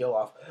person's skill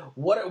off,"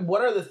 what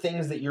are the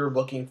things that you're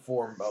looking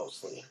for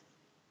mostly?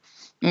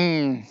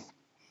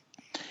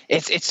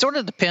 It sort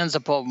of depends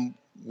upon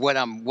what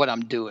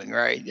I'm doing,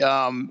 right?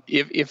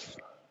 If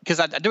because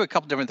I do a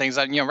couple different things.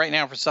 Right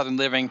now for Southern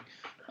Living,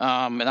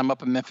 and I'm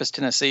up in Memphis,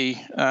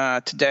 Tennessee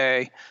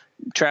today,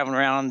 traveling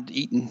around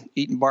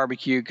eating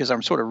barbecue because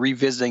I'm sort of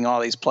revisiting all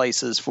these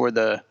places for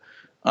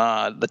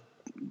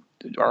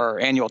our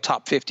annual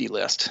top 50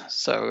 list.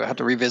 So I have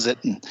to revisit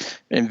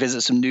and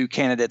visit some new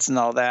candidates and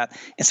all that.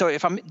 And so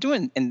if I'm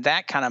doing in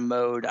that kind of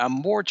mode, I'm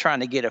more trying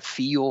to get a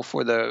feel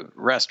for the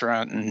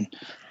restaurant and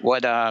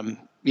what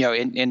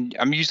and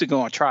I'm usually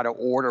going to try to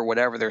order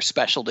whatever their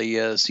specialty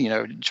is,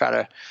 to try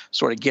to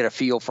sort of get a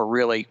feel for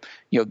really,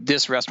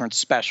 this restaurant's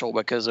special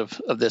because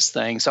of this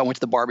thing. So I went to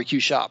the barbecue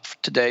shop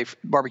today,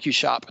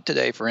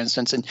 for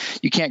instance, and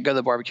you can't go to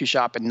the barbecue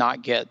shop and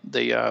not get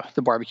the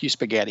barbecue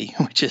spaghetti,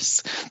 which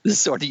is this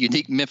sort of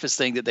unique Memphis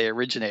thing that they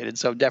originated.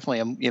 So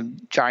definitely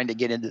I'm trying to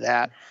get into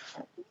that.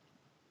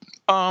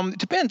 It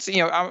depends,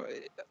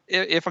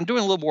 if I'm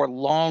doing a little more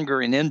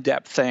longer and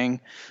in-depth thing,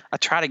 I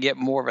try to get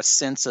more of a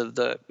sense of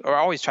I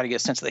always try to get a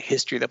sense of the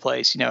history of the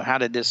place. How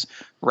did this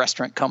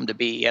restaurant come to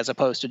be, as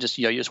opposed to just,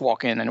 you just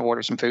walk in and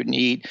order some food and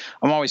eat.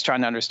 I'm always trying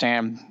to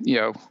understand,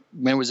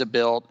 when was it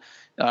built?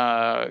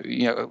 How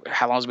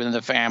long has it been in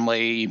the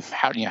family?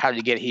 How did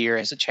it get here?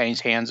 Has it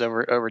changed hands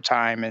over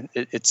time, and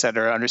et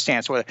cetera?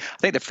 Understand. So I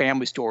think the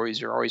family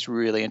stories are always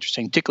really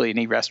interesting, particularly in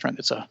any restaurant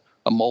that's a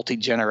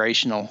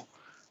multi-generational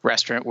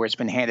restaurant where it's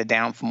been handed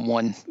down from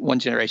one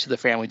generation of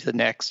the family to the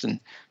next, and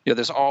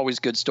there's always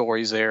good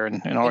stories there,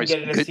 and always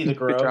getting to see the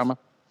growth. Drama.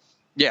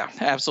 Yeah,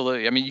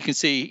 absolutely. I mean, you can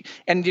see,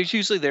 and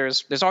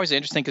there's always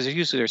interesting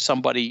because there's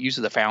somebody,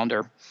 usually the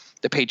founder,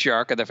 the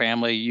patriarch of the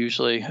family,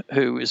 usually,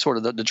 who is sort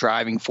of the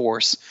driving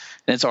force,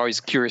 and it's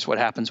always curious what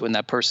happens when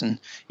that person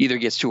either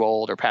gets too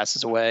old or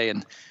passes away,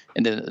 and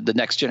the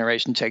next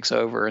generation takes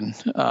over, and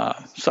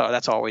so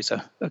that's always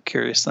a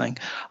curious thing.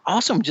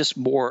 Also, I'm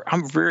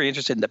very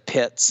interested in the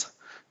pits.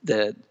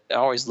 That I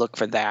always look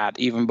for that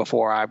even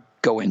before I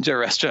go into a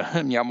restaurant.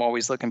 I'm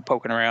always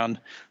poking around,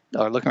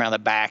 or looking around the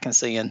back and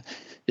seeing,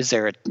 is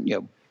there a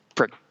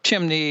brick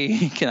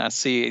chimney? Can I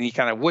see any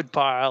kind of wood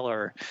pile,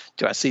 or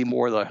do I see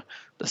more the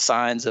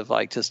signs of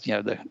just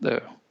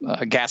the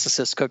gas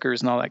assist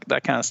cookers and all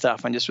that kind of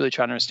stuff, and just really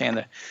trying to understand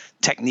the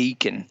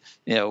technique and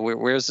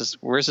where's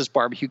this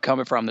barbecue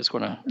coming from that's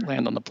going to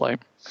land on the plate.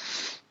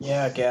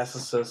 Yeah, gas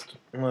assist.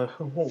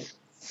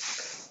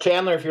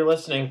 Chandler, if you're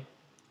listening,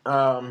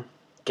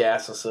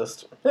 gas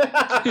assist.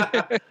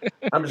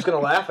 I'm just gonna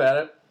laugh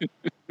at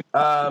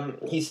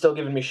it. He's still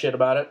giving me shit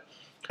about it.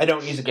 I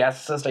don't use a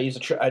gas assist. I use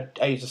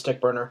a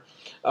stick burner.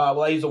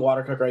 I use a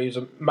water cooker. I use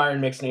a Myron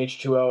Mixon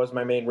H2O as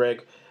my main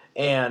rig,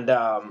 and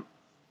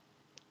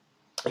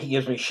he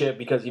gives me shit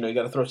because you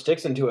got to throw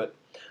sticks into it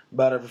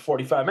about every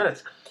 45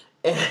 minutes,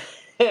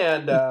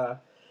 and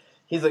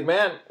he's like,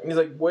 man,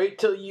 wait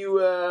till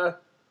you're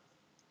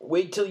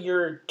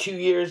 2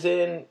 years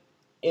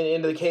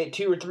into the K,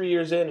 2 or 3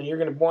 years in, and you're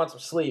gonna want some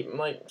sleep. I'm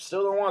like,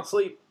 still don't want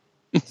sleep.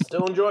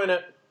 Still enjoying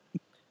it.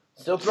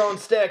 Still throwing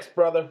sticks,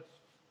 brother.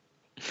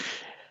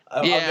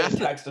 I'll get a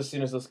text as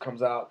soon as this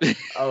comes out.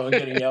 I'm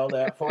getting yelled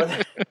at for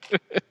that.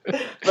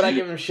 But I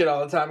give him shit all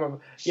the time.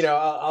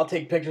 I'll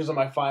take pictures of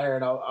my fire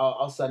and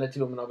I'll send it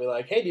to him and I'll be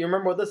like, hey, do you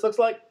remember what this looks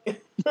like?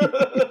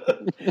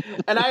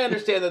 And I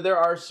understand that there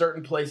are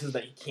certain places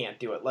that you can't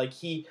do it. Like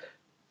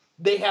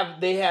they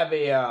have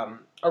a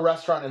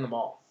restaurant in the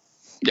mall.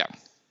 Yeah.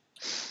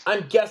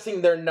 I'm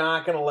guessing they're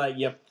not going to let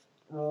you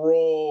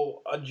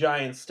roll a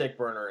giant stick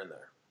burner in there.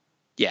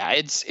 Yeah,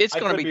 it's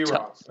going to be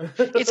tough.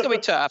 It's going to be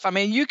tough. I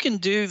mean, you can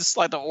do this,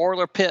 like the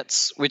Orler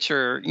pits, which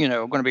are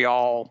going to be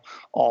all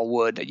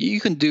wood. You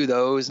can do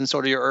those in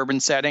sort of your urban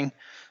setting.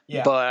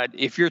 Yeah. But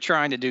if you're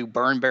trying to do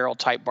burn barrel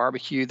type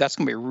barbecue, that's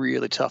going to be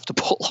really tough to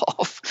pull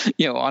off.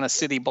 On a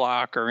city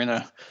block or in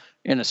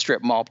a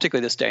strip mall,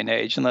 particularly this day and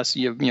age, unless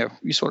you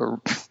sort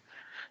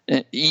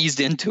of eased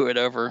into it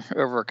over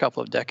a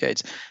couple of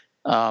decades.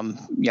 I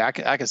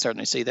can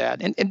certainly see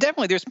that, and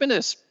definitely there's been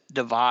this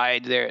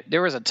divide.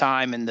 There was a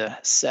time in the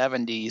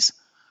 70s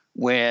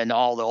when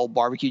all the old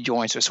barbecue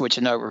joints are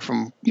switching over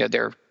from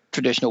their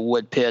traditional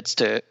wood pits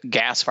to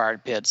gas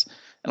fired pits.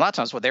 And a lot of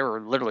times what they were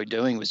literally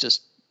doing was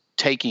just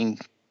taking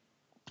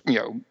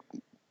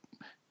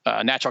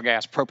natural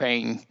gas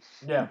propane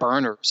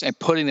burners and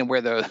putting them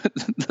where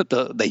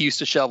they used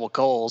to shovel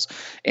coals,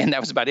 and that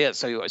was about it.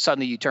 So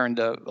suddenly you turned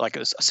like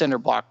a cinder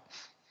block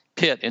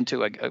pit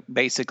into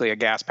basically a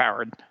gas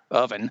powered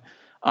oven.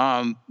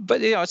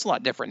 But it's a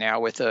lot different now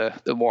with the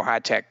more high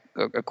tech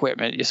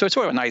equipment. So it's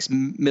sort of a nice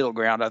middle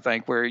ground, I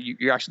think, where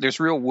you actually there's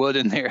real wood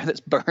in there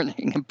that's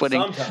burning and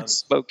putting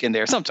smoke in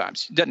there.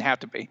 Sometimes it doesn't have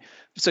to be.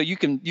 So you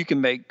can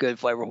make good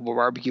flavorful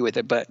barbecue with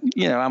it. But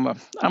I'm a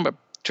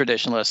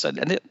traditionalist,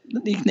 and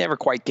you can never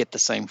quite get the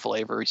same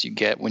flavor as you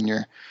get when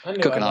you're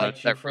cooking on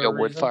a real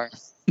wood fire.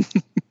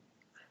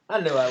 I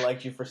knew I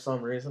liked you for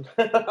some reason.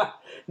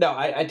 No,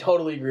 I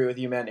totally agree with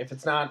you, man. If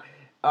it's not,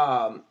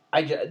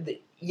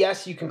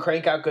 yes, you can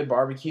crank out good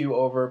barbecue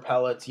over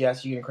pellets.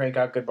 Yes, you can crank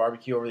out good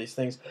barbecue over these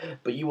things,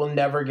 but you will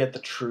never get the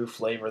true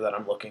flavor that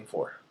I'm looking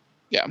for.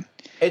 Yeah,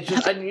 it's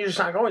just you're just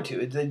not going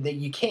to.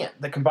 You can't.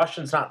 The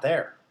combustion's not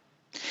there.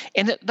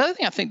 And the other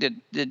thing I think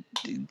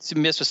to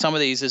miss with some of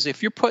these is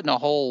if you're putting a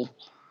whole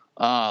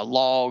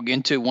log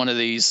into one of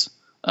these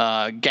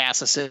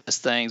gas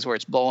assist things where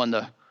it's blowing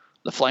the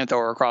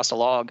flamethrower across the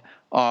log,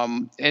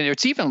 and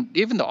it's even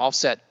the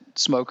offset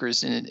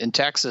smokers in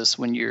Texas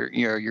when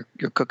you're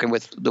cooking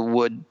with the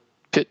wood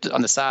pit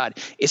on the side.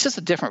 It's just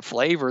a different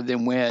flavor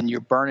than when you're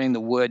burning the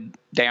wood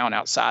down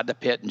outside the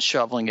pit and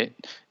shoveling it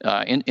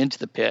into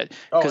the pit.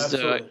 Because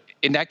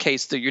in that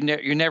case,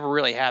 you're never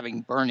really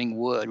having burning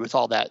wood with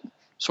all that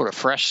sort of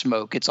fresh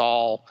smoke. It's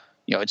all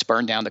it's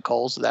burned down the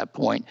coals at that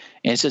point,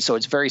 and it's just so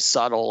it's very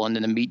subtle, and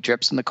then the meat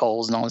drips in the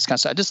coals and all this kind of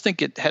stuff. I just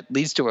think it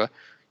leads to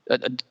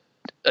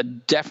a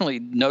definitely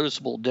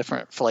noticeable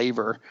different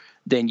flavor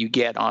than you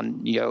get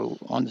on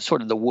on the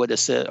sort of the wood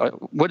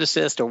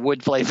assist or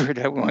wood flavored,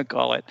 I want to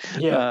call it,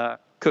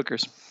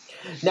 cookers.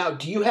 Now,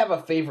 do you have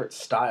a favorite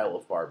style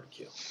of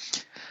barbecue?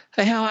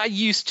 I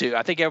used to.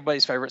 I think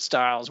everybody's favorite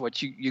style is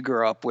what you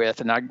grew up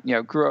with, and I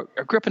grew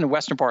up in the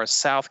western part of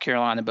South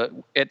Carolina. But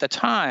at the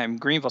time,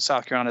 Greenville,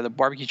 South Carolina, the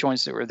barbecue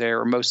joints that were there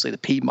were mostly the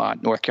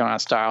Piedmont, North Carolina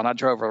style, and I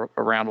drove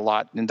around a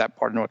lot in that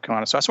part of North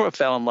Carolina. So I sort of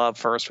fell in love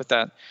first with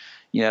that.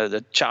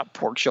 The chopped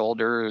pork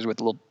shoulders with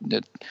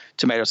the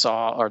tomato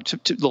sauce or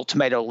little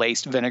tomato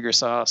laced vinegar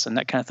sauce and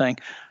that kind of thing.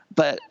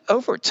 But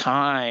over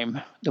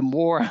time, the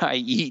more I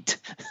eat,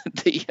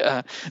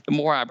 the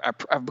more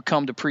I've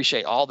become to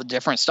appreciate all the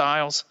different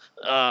styles.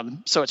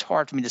 So it's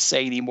hard for me to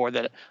say anymore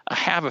that I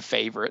have a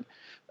favorite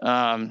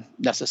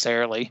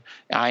necessarily.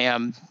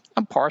 I'm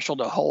partial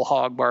to whole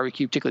hog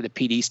barbecue, particularly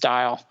the PD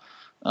style.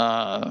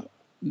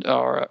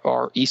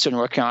 Or Eastern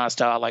North Carolina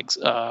style, like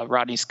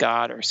Rodney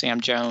Scott or Sam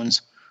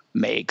Jones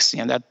makes.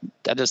 That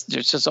is,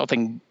 there's just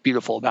something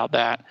beautiful about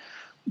that.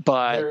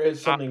 But there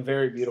is something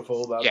very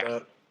beautiful about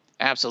that.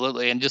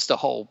 Absolutely, and just the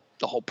whole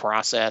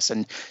process,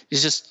 and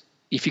it's just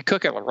if you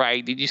cook it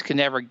right, you just can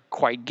never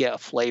quite get a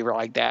flavor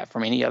like that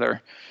from any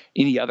other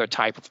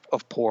type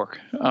of pork.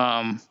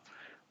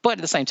 But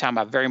at the same time,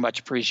 I very much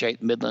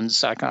appreciate Midland's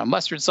kind of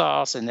mustard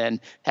sauce. And then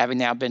having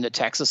now been to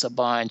Texas a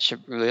bunch,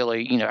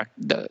 really,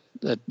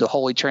 the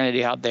Holy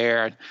Trinity out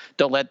there.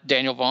 Don't let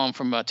Daniel Vaughn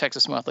from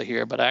Texas Monthly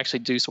here, but I actually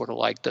do sort of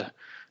like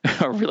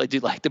I really do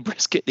like the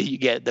brisket that you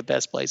get at the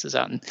best places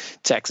out in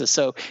Texas.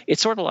 So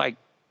it's sort of like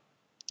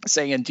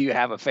saying, do you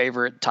have a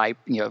favorite type,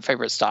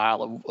 favorite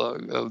style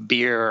of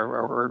beer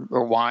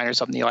or wine or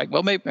something? You're like,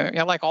 well, maybe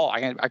I like all. I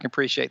can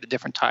appreciate the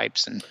different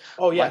types. And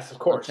oh yes, of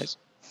course.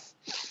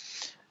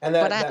 And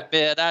but I have to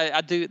admit,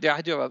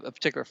 I do have a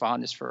particular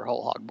fondness for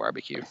whole hog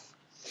barbecue.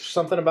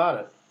 Something about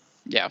it.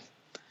 Yeah,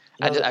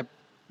 I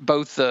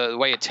both the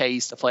way it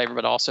tastes, the flavor,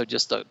 but also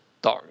just the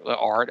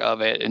art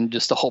of it and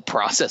just the whole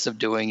process of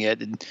doing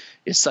it. And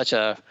it's such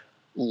a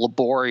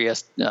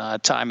laborious,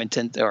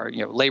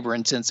 labor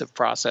intensive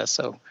process.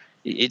 So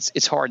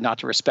it's hard not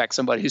to respect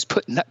somebody who's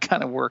putting that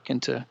kind of work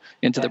into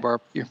the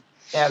barbecue.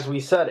 As we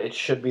said, it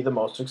should be the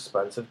most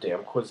expensive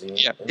damn cuisine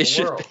in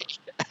the world. Be.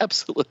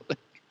 Absolutely.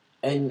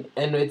 And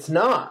it's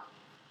not.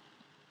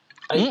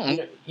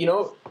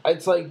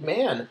 It's like,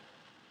 man,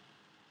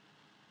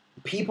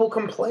 people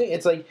complain.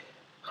 It's like,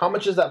 how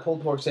much is that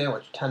pulled pork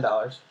sandwich?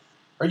 $10.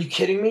 Are you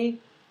kidding me?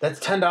 That's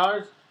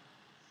 $10?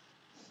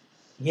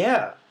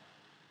 Yeah.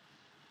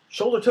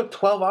 Shoulder took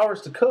 12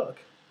 hours to cook.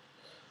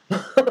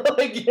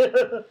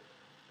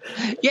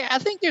 Yeah, I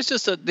think there's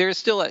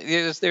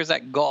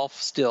that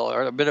gulf still,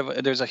 or a bit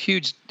of there's a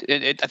huge.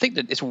 I think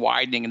that it's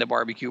widening in the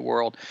barbecue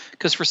world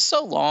because for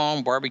so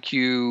long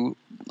barbecue,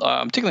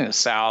 particularly in the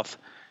South,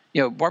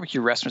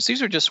 barbecue restaurants.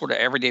 These are just sort of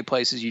everyday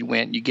places you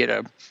went, you get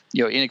a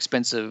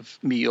inexpensive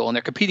meal, and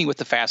they're competing with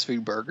the fast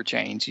food burger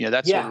chains.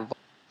 That's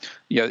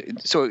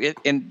sort of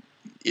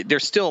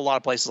there's still a lot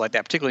of places like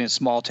that, particularly in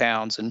small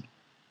towns and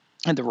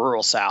the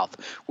rural South,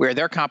 where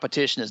their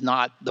competition is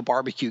not the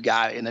barbecue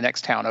guy in the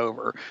next town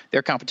over.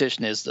 Their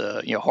competition is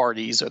the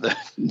Hardee's or the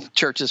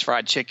Church's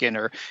Fried Chicken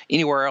or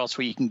anywhere else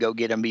where you can go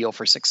get a meal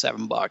for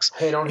 $6-7.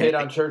 Hey, don't hate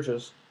on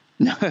Church's.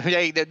 No,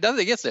 nothing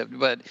against it,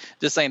 but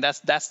just saying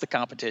that's the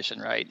competition,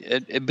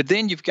 right? But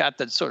then you've got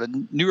the sort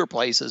of newer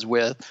places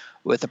with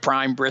the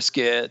prime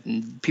brisket,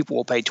 and people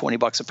will pay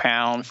 $20 a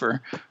pound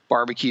for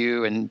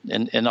barbecue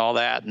and all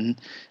that, and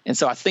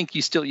so I think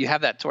you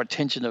have that sort of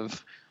tension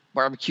of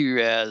barbecue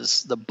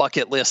as the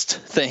bucket list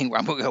thing where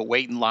I'm going to go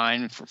wait in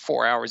line for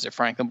 4 hours at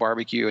Franklin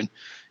Barbecue and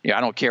I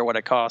don't care what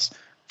it costs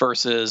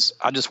versus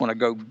I just want to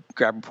go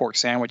grab a pork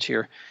sandwich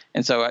here.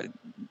 And so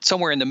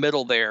somewhere in the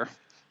middle there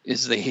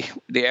is the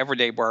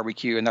everyday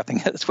barbecue, and I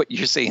think that's what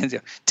you're seeing.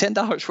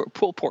 $10 for a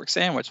pulled pork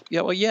sandwich. Yeah,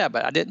 well, yeah,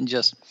 but I didn't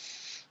just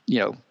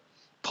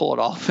pull it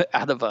off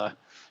out of a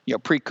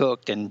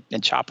pre-cooked and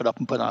chop it up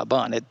and put it on a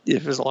bun.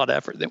 It was a lot of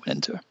effort that went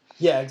into it.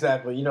 Yeah,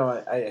 exactly.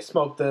 I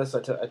smoked this. I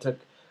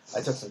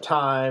took some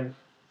time.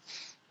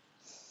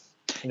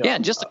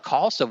 And just the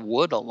cost of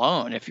wood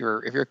alone, if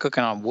you're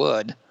cooking on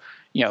wood,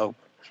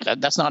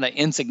 that's not an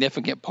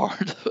insignificant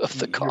part of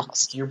the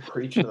cost. You're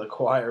preaching to the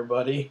choir,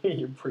 buddy.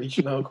 You're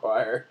preaching to the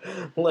choir.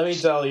 Let me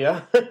tell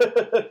you.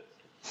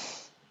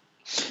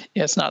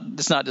 Yeah, it's not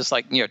just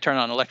like turn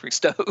on an electric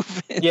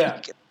stove. And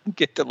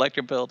get the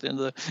electric bill at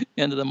the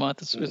end of the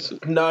month.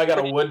 No, I got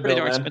a wood bill,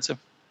 man. Expensive.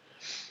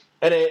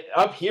 And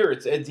up here,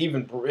 it's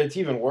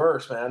even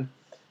worse, man.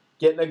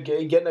 Getting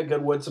a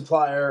good wood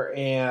supplier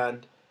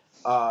and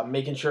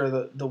making sure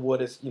that the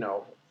wood is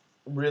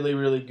really,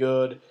 really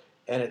good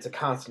and it's a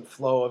constant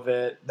flow of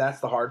it. That's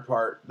the hard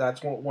part.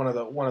 That's one of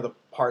the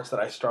parts that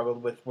I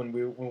struggled with when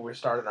we were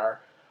starting our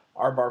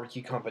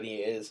barbecue company,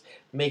 is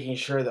making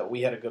sure that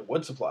we had a good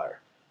wood supplier.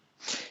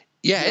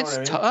 Yeah,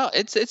 it's tough.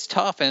 It's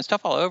tough, and it's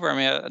tough all over. I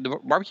mean, the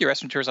barbecue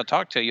restaurateurs I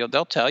talk to,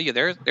 they'll tell you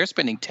they're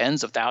spending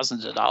tens of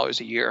thousands of dollars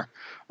a year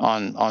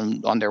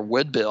on their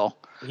wood bill.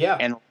 Yeah,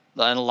 and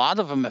a lot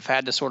of them have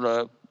had to sort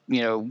of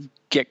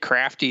get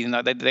crafty, and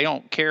they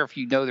don't care if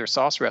you know their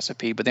sauce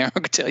recipe, but they're not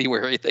going to tell you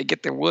where they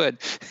get their wood,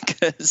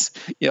 because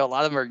a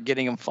lot of them are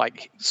getting them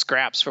like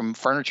scraps from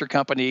furniture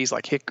companies,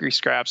 like hickory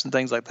scraps and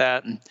things like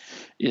that, and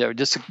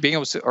just being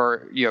able to,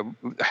 or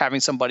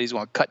having somebody who's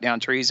going to cut down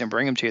trees and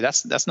bring them to you.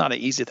 That's not an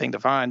easy thing to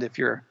find if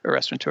you're a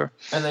restaurateur.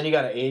 And then you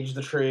got to age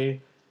the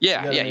tree.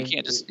 Yeah, you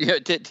can't just you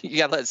got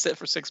to let it sit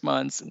for 6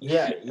 months. And, you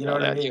know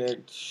what I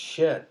mean?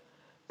 Shit.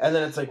 And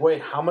then it's like,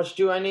 wait, how much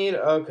do I need?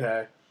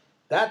 Okay.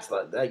 That's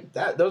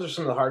those are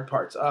some of the hard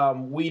parts.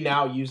 We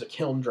now use a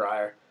kiln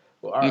dryer.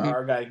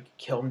 Our guy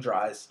kiln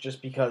dries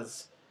just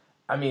because,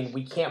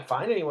 we can't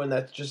find anyone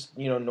that's just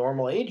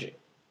normal aging.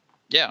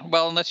 Yeah,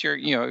 well, unless you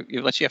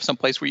have some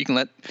place where you can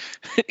let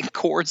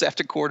cords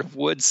after cord of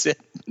wood sit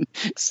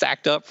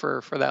stacked up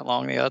for that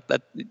long.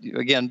 That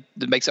again,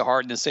 that makes it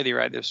hard in the city,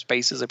 right? The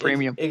space is a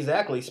premium.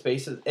 Exactly,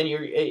 spaces, and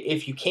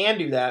if you can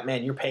do that,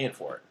 man, you're paying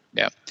for it.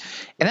 Yeah,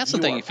 and that's the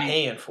thing. If you're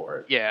paying for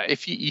it. Yeah,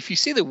 if you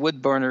see the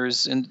wood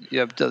burners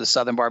to the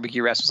Southern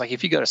barbecue restaurants, like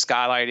if you go to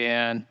Skylight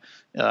Inn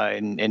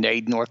in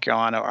Ada, North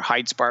Carolina, or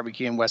Heights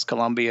Barbecue in West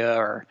Columbia,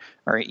 or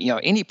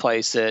any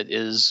place that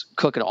is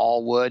cooking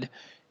all wood,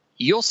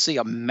 you'll see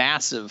a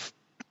massive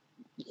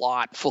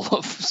lot full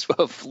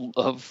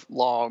of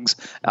logs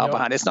out Yep.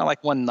 behind. It's not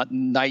like one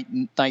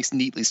nice,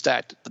 neatly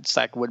stacked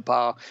wood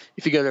pile.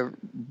 If you go to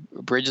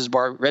Bridges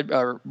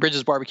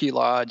Barbecue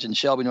Lodge in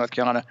Shelby, North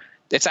Carolina,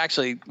 it's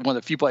actually one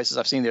of the few places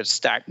I've seen that's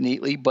stacked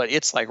neatly, but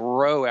it's like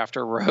row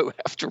after row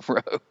after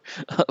row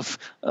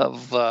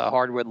of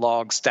hardwood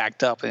logs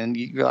stacked up, and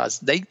you realize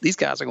these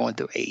guys are going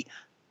through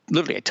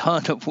literally a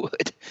ton of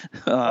wood.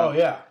 Oh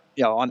yeah.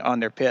 On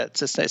their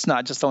pits. It's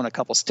not just throwing a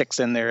couple sticks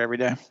in there every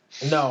day.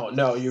 No.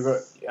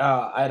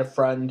 I had a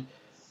friend.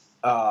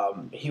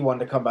 He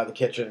wanted to come by the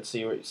kitchen and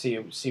see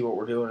what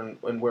we're doing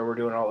and where we're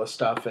doing all this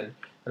stuff, and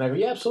I go,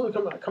 yeah,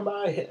 absolutely, come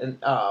by. And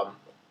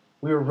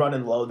we were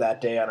running low that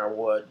day on our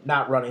wood.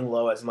 Not running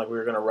low as in like we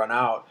were going to run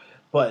out,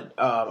 but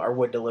our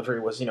wood delivery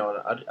was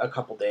a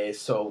couple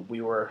days, so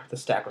the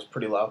stack was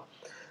pretty low.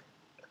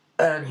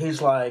 And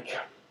he's like,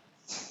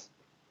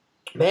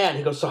 man,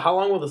 he goes, so how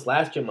long will this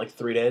last you? I'm like,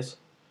 3 days.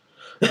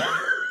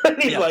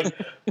 And he's like,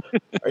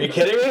 are you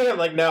kidding me? I'm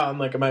like, no. I'm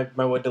like,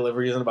 my wood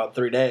delivery is in about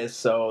 3 days,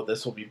 so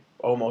this will be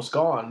almost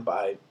gone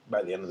by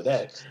the end of the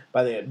day.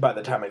 By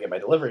the time I get my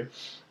delivery.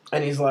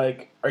 And he's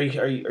like, are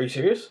you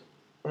serious?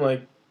 I'm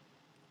like,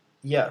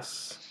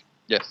 yes.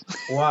 Yes.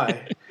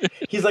 Why?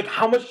 He's like,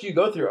 how much do you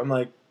go through? I'm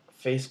like,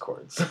 face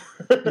cords.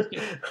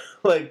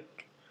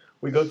 Like,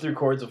 we go through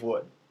cords of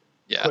wood.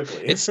 Yeah,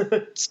 quickly. It's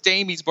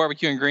Stamey's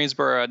Barbecue in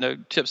Greensboro. I know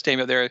Chip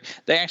Stamey up there.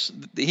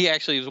 He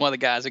actually was one of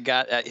the guys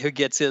who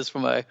gets his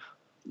from a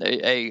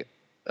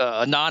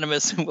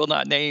anonymous, will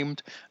not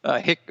named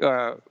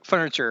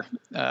furniture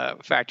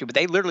factory. But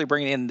they literally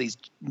bring in these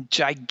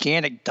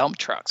gigantic dump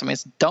trucks. I mean,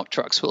 it's dump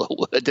trucks full of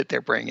wood that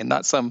they're bringing,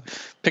 not some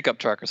pickup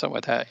truck or something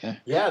like that.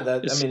 Yeah,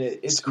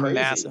 it's crazy.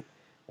 Massive.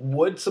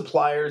 Wood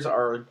suppliers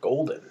are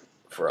golden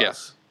for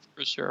us.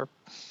 For sure.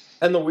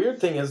 And the weird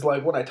thing is,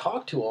 like, when I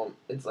talk to them,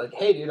 it's like,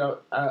 hey, dude,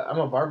 I'm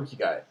a barbecue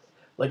guy.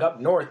 Like, up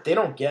north, they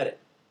don't get it.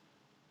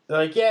 They're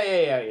like,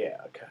 yeah,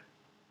 okay.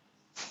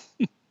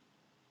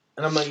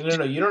 And I'm like,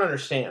 no, you don't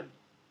understand.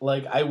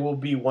 Like, I will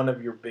be one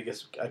of your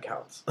biggest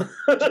accounts.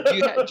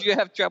 do you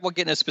have trouble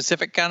getting a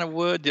specific kind of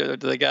wood? Do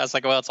the guys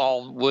like, well, it's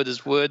all wood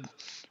is wood?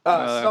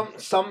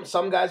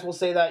 Some guys will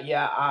say that.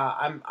 Yeah,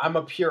 I'm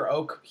a pure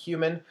oak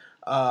human.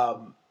 I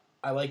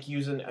like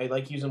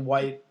using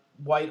white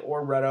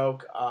or red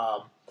oak.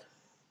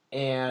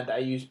 And I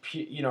use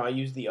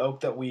the oak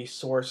that we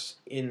source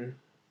in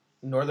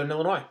northern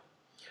Illinois,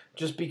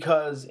 just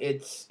because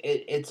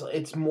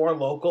it's more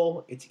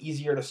local. It's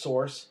easier to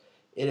source.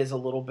 It is a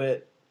little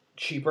bit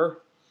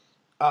cheaper.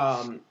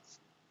 I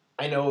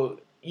know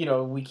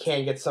we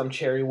can get some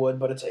cherry wood,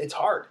 but it's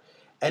hard,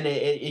 and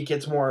it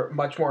gets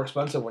much more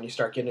expensive when you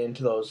start getting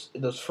into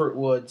those fruit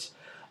woods,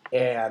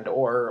 and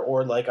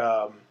or like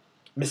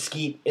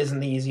mesquite isn't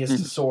the easiest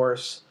to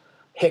source.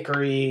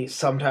 Hickory,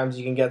 sometimes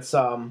you can get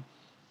some.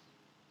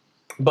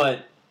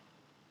 But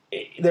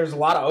there's a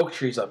lot of oak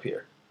trees up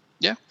here.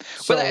 Yeah,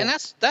 so, and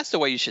that's the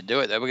way you should do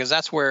it, though, because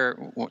that's where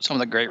some of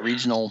the great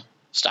regional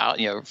style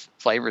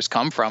flavors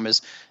come from.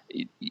 Is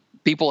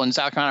people in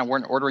South Carolina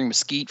weren't ordering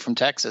mesquite from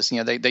Texas.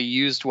 They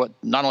used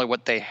not only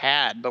what they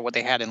had, but what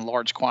they had in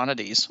large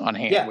quantities on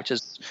hand, which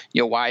is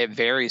why it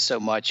varies so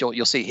much.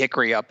 You'll see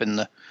hickory up in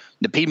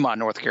the Piedmont,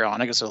 North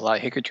Carolina, because there's a lot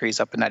of hickory trees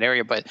up in that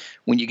area. But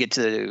when you get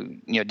to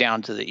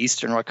down to the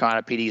eastern North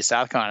Carolina, PD,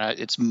 South Carolina,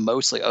 it's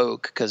mostly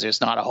oak because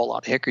there's not a whole lot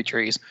of hickory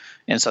trees,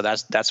 and so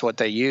that's what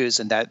they use,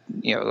 and that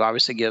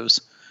obviously gives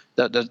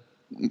the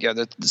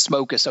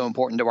smoke is so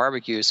important to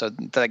barbecue, so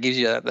that gives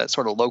you that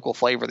sort of local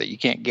flavor that you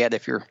can't get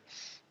if you're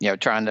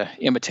trying to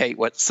imitate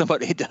what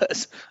somebody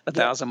does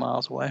 1,000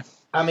 miles away.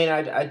 I mean,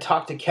 I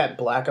talked to Kent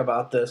Black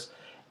about this,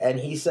 and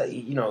he said,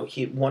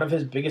 one of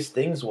his biggest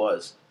things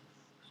was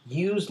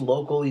use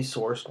locally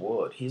sourced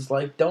wood. He's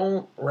like,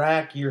 don't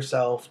rack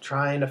yourself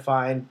trying to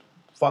find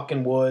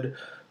fucking wood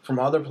from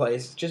other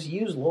places. Just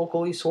use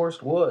locally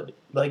sourced wood.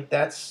 Like,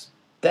 that's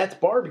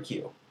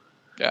barbecue.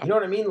 Yeah. You know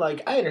what I mean?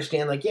 Like, I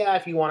understand, like, yeah,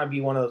 if you want to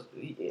be one of those,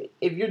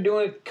 if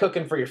you're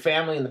cooking for your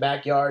family in the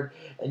backyard,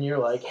 and you're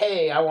like,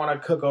 hey, I want to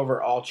cook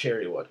over all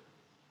cherry wood.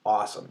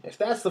 Awesome. If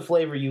that's the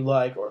flavor you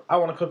like, or I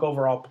want to cook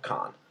over all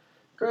pecan.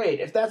 Great.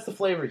 If that's the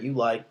flavor you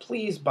like,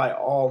 please, by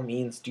all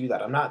means, do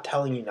that. I'm not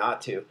telling you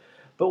not to.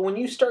 But when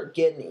you start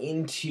getting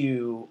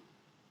into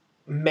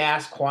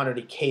mass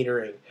quantity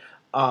catering,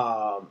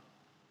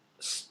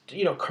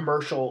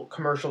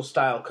 commercial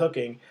style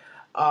cooking,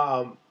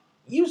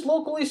 use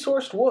locally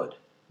sourced wood.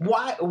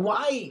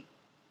 Why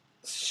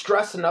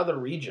stress another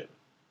region?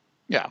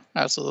 Yeah,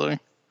 absolutely.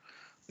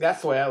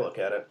 That's the way I look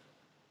at it.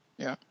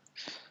 Yeah,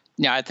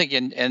 I think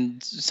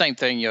and same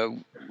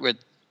thing, with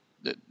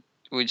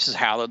which is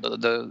how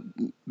the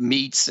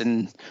meats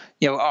and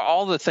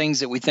all the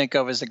things that we think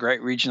of as the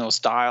great regional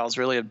styles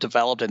really have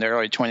developed in the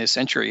early 20th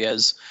century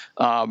as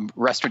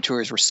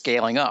restaurateurs were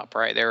scaling up.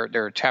 Right,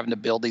 they're having to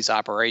build these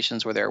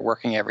operations where they're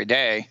working every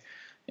day.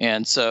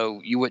 And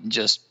so you wouldn't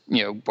just,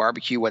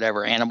 barbecue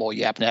whatever animal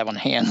you happen to have on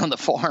hand on the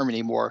farm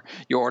anymore.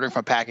 You're ordering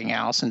from a packing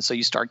house, and so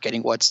you start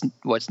getting what's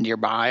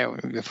nearby or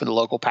for the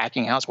local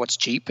packing house, what's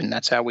cheap, and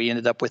that's how we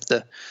ended up with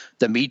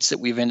the meats that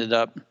we've ended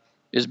up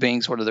as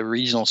being sort of the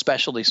regional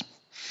specialties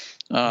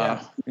in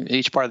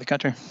each part of the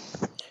country.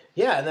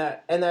 Yeah,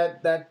 and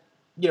that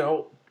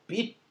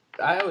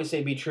I always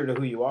say be true to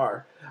who you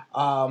are.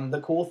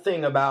 The cool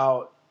thing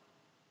about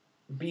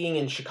being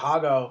in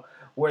Chicago,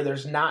 where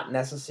there's not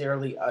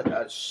necessarily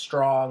a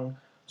strong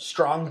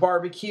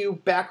barbecue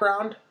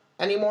background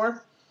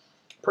anymore,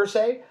 per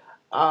se.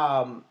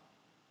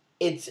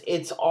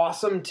 It's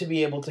awesome to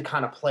be able to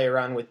kind of play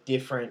around with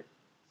different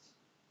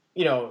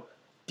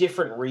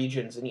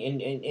regions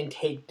and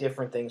take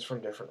different things from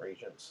different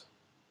regions.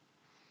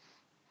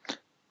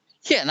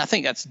 Yeah, and I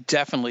think that's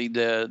definitely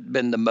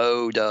been the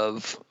mode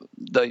of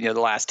the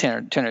last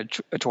 10 or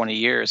 20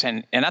 years,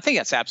 and I think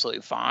that's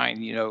absolutely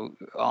fine.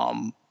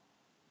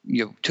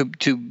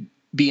 To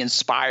be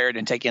inspired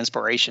and take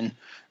inspiration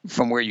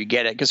from where you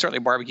get it, because certainly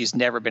barbecue's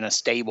never been a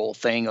stable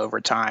thing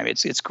over time.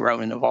 It's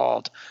grown and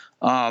evolved.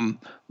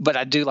 But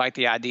I do like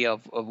the idea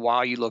of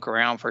while you look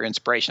around for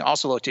inspiration,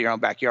 also look to your own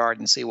backyard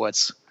and see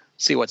what's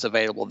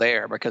available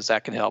there, because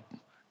that can help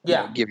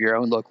give your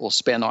own local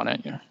spin on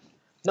it.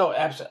 No,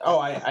 absolutely. Oh,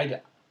 I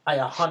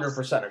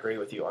 100% agree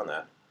with you on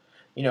that.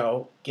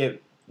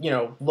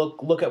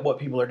 Look at what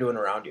people are doing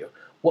around you.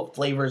 What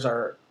flavors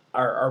are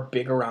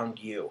big around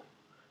you?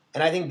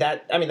 And I think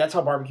that's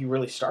how barbecue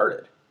really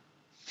started.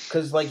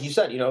 Because like you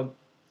said,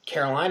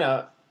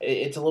 Carolina,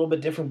 it's a little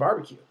bit different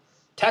barbecue.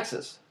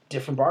 Texas,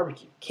 different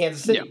barbecue.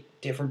 Kansas City,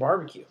 different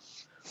barbecue.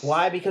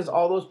 Why? Because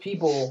all those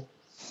people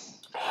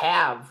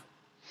have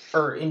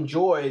or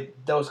enjoy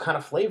those kind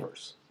of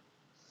flavors.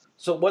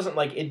 So it wasn't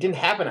like it didn't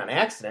happen on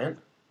accident.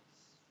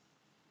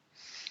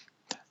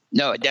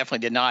 No, it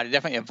definitely did not. It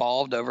definitely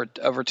evolved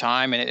over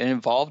time, and it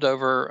evolved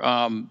over.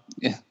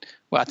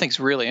 Well, I think it's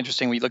really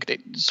interesting when you look at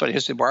the sort of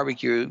history of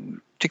barbecue,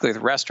 particularly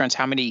the restaurants,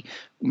 how many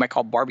we might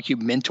call barbecue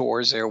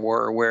mentors there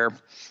were, where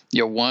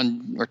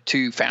one or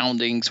two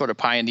founding sort of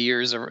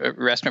pioneers or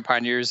restaurant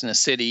pioneers in a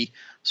city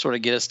sort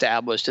of get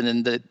established, and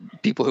then the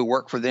people who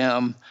work for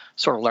them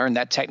sort of learn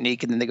that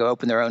technique, and then they go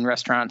open their own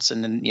restaurants,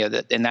 and then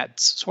and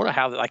that's sort of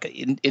how like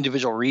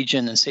individual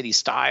region and city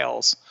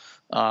styles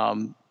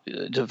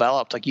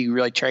developed. Like you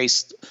really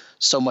traced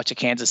so much of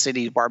Kansas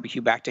City's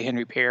barbecue back to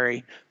Henry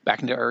Perry,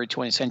 back into the early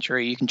 20th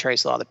century. You can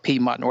trace a lot of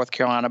Piedmont, North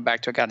Carolina,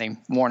 back to a guy named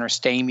Warner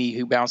Stamey,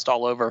 who bounced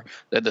all over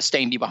the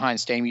Stamey behind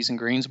Stamey's in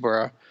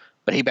Greensboro,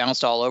 but he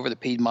bounced all over the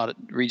Piedmont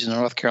region of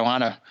North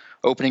Carolina,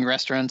 opening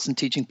restaurants and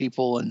teaching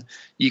people. And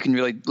you can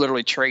really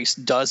literally trace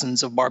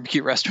dozens of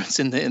barbecue restaurants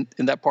in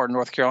that part of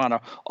North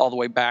Carolina all the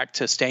way back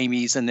to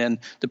Stamey's, and then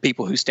the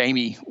people who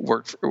Stamey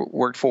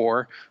worked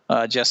for,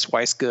 Jess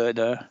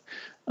Weisgood,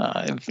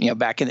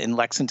 back in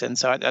Lexington.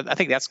 So I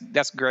think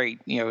that's great.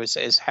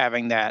 Is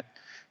having that.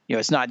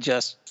 It's not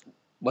just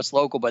what's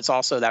local, but it's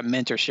also that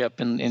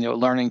mentorship and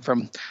learning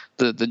from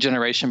the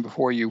generation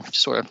before you.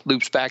 Sort of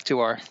loops back to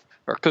our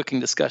cooking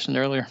discussion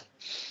earlier.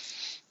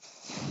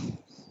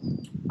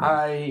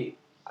 I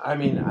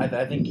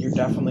think you're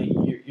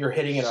definitely you're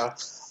hitting it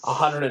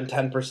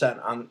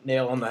 110% on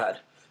nail on the head.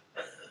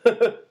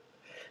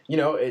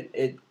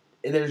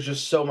 There's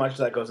just so much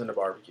that goes into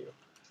barbecue.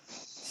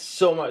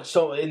 So much,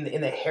 so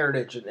in the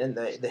heritage and in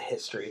the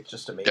history, it's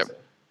just amazing.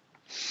 Yep.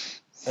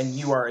 And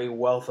you are a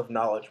wealth of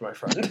knowledge, my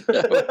friend.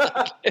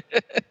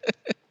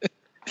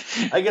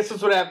 I guess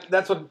that's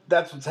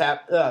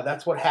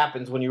what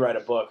happens when you write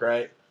a book,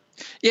 right?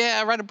 Yeah,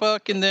 I write a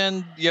book and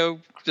then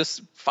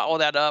just follow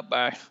that up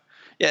by.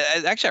 Yeah,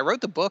 actually, I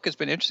wrote the book. It's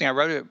been interesting. I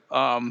wrote it.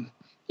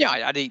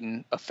 I'd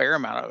eaten a fair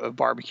amount of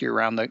barbecue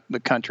around the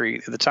country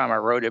at the time I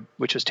wrote it,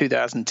 which was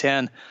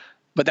 2010.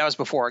 But that was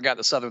before I got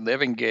the Southern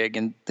Living gig,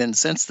 and then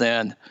since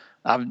then,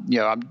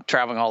 I'm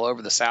traveling all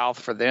over the South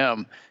for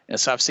them, and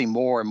so I've seen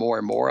more and more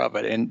and more of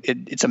it, and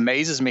it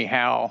amazes me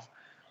how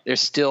I'm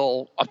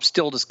still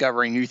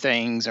discovering new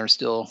things, and I'm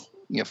still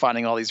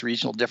finding all these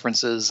regional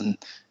differences and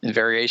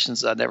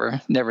variations I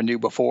never knew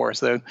before.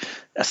 So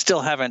I still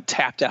haven't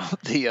tapped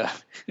out the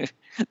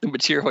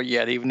material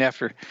yet, even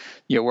after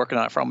working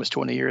on it for almost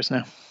 20 years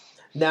now.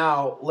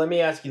 Now, let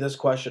me ask you this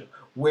question: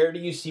 where do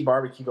you see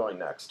barbecue going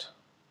next?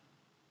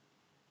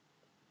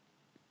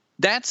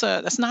 That's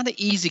not an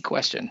easy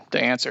question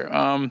to answer.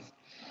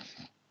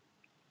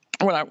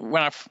 When I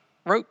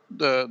wrote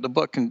the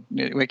book and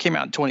when it came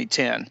out in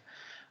 2010,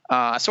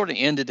 I sort of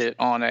ended it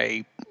on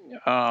a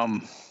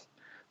I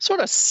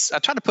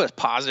tried to put a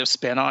positive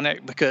spin on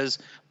it, because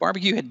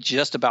barbecue had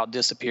just about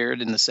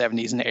disappeared in the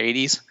 70s and the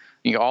 80s.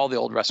 All the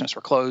old restaurants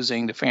were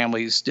closing. The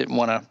families didn't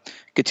want to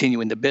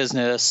continue in the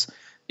business.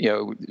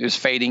 It was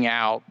fading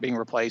out, being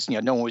replaced.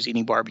 No one was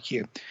eating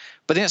barbecue.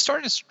 But then it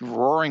started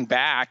roaring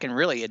back, and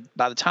really,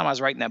 by the time I was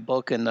writing that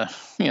book in the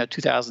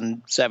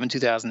 2007,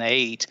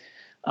 2008,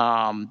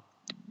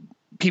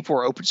 people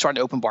were starting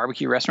to open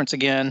barbecue restaurants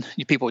again.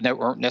 People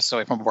weren't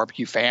necessarily from a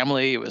barbecue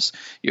family. It was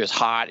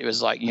hot. It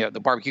was like the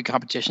barbecue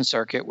competition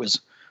circuit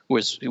was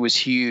was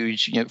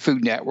huge.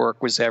 Food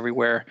Network was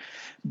everywhere,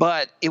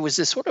 but it was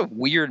this sort of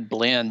weird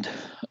blend.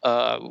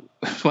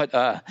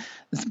 What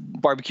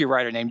barbecue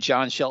writer named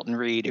John Shelton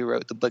Reed, who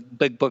wrote the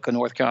big book of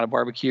North Carolina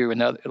barbecue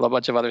and a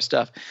bunch of other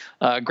stuff,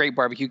 great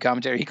barbecue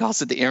commentary. He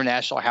calls it the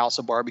International House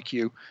of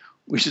Barbecue,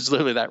 which is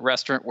literally that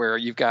restaurant where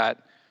you've got,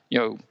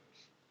 you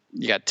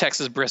got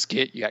Texas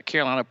brisket, you got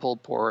Carolina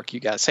pulled pork, you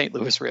got St.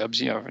 Louis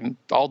ribs, and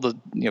all the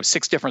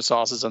 6 different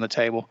sauces on the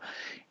table.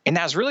 And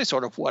that's really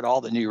sort of what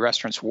all the new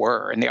restaurants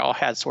were. And they all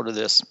had sort of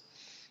this,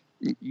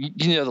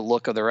 the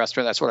look of the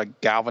restaurant, that sort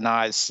of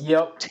galvanized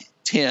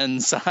tin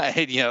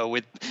side,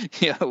 with,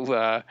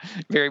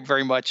 very,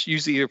 very much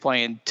usually either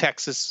playing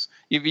Texas,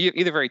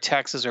 either very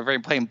Texas or very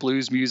playing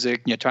blues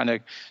music, trying to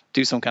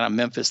do some kind of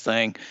Memphis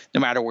thing,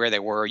 no matter where they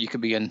were. You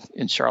could be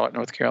in Charlotte,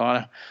 North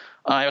Carolina.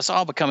 It was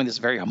all becoming this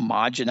very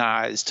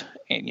homogenized,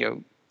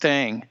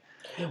 thing.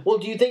 Well,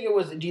 do you think it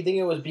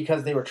was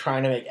because they were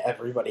trying to make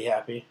everybody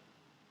happy?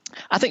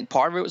 I think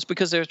part of it was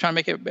because they were trying to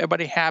make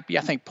everybody happy.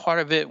 I think part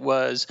of it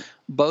was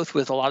both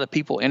with a lot of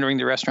people entering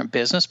the restaurant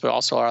business, but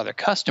also a lot of their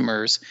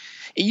customers.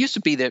 It used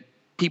to be that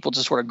people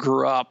just sort of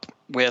grew up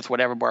with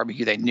whatever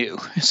barbecue they knew.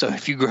 So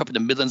if you grew up in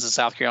the Midlands of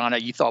South Carolina,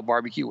 you thought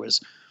barbecue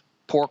was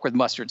pork with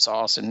mustard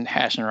sauce and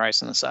hash and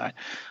rice on the side.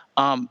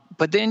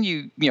 But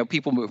then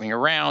people moving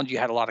around, you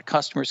had a lot of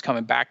customers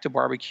coming back to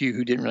barbecue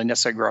who didn't really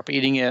necessarily grow up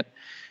eating it.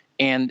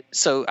 And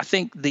so I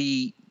think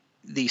the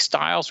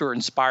styles were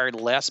inspired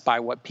less by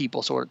what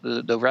people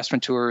the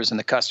restaurateurs and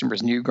the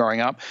customers knew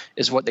growing up,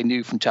 is what they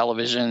knew from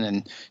television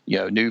and,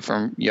 knew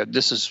from,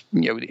 this is,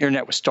 the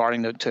internet was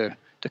starting to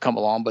come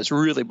along, but it's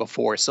really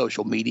before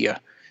social media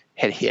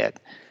had hit.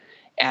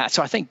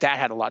 So I think that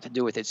had a lot to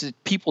do with it. So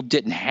people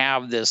didn't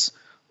have this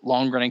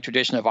long-running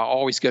tradition of, I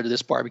always go to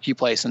this barbecue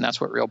place, and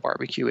that's what real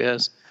barbecue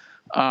is.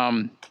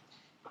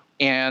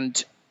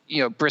 And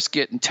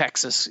brisket in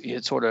Texas,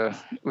 it sort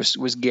of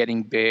was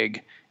getting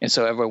big, and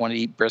so everyone wanted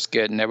to eat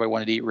brisket and everyone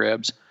wanted to eat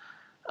ribs.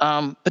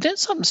 But then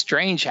something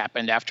strange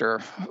happened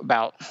after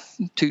about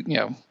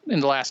in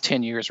the last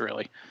 10 years,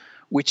 really,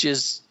 which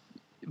is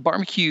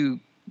barbecue.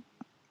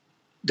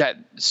 That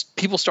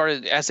people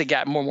started, as they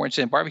got more and more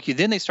interested in barbecue,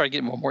 then they started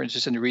getting more and more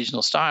interested in the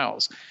regional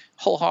styles.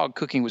 Whole hog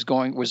cooking was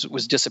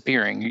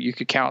disappearing. You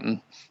could count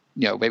in,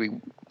 maybe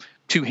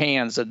 2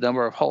 hands the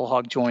number of whole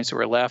hog joints that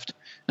were left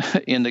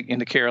in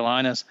the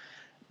Carolinas.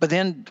 But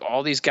then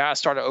all these guys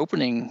started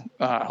opening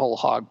whole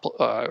hog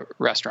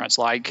restaurants,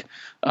 like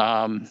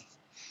Brian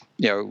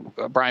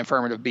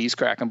Furman of Bees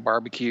Crack and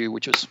Barbecue,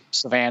 which was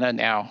Savannah,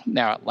 now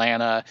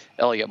Atlanta.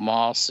 Elliot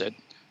Moss at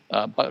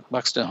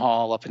Buxton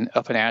Hall up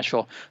in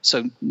Asheville.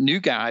 So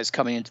new guys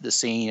coming into the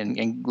scene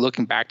and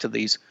looking back to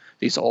these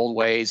old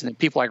ways, and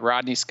people like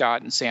Rodney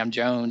Scott and Sam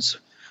Jones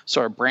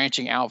sort of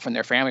branching out from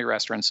their family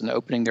restaurants and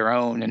opening their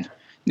own. And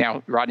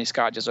now Rodney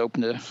Scott just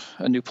opened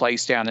a new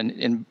place down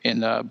in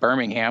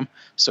Birmingham.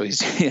 So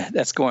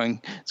that's going.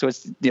 So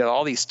it's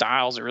all these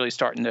styles are really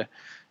starting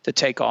to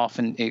take off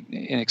and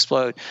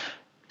explode.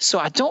 So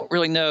I don't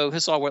really know.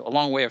 This is all a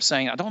long way of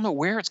saying I don't know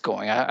where it's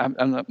going.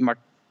 My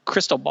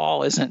crystal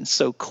ball isn't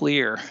so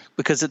clear,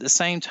 because at the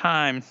same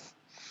time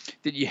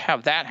that you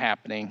have that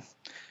happening,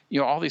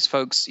 all these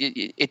folks,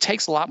 it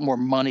takes a lot more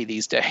money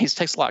these days. It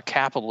takes a lot of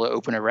capital to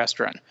open a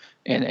restaurant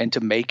and to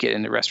make it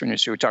in the restaurant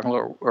industry. We were talking a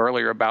little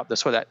earlier about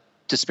this, that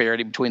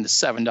disparity between the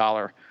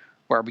 $7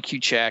 barbecue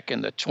check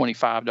and the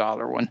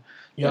 $25 one.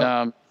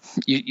 Yep.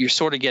 You're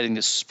sort of getting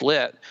this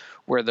split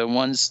where the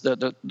ones,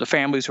 the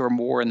families who are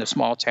more in the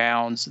small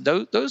towns,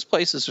 those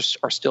places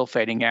are still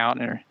fading out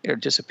and are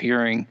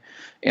disappearing.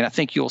 And I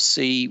think you'll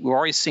see, we've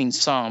already seen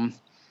some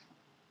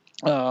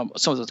of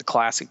the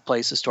classic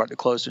places start to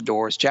close their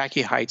doors.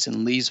 Jackie Heights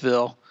in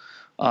Leesville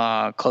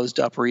closed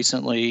up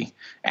recently.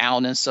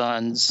 Allen &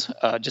 Sons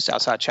just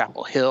outside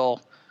Chapel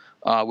Hill,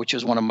 which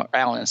was one of my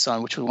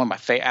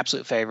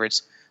absolute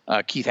favorites.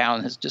 Keith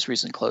Allen has just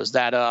recently closed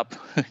that up.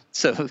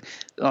 So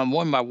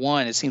one by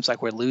one, it seems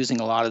like we're losing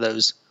a lot of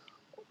those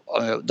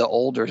the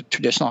older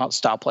traditional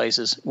style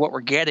places. What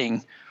we're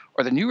getting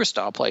are the newer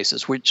style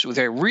places, which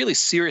they're really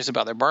serious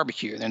about their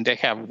barbecue, and they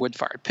have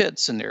wood-fired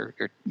pits, and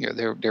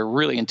they're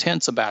really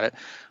intense about it.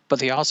 But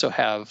they also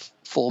have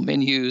full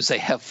menus. They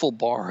have full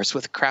bars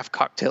with craft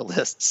cocktail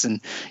lists,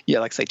 and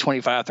like say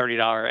 $25,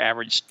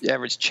 $30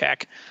 average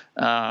check.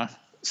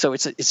 So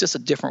it's just a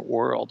different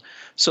world.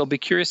 So I'll be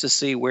curious to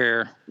see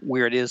where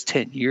it is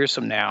 10 years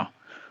from now.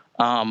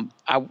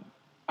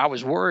 I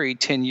was worried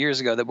 10 years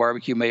ago that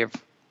barbecue may have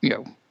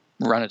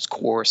run its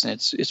course and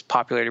its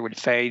popularity would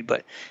fade,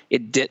 but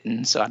it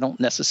didn't. So I don't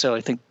necessarily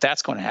think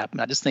that's going to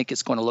happen. I just think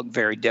it's going to look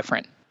very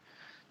different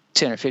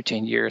 10 or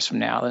 15 years from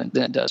now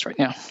than it does right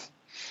now.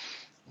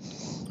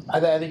 I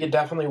think it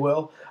definitely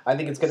will. I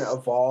think it's going to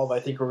evolve. I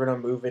think we're going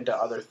to move into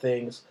other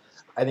things.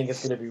 I think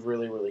it's going to be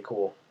really, really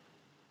cool.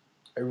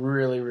 I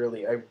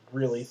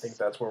really think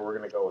that's where we're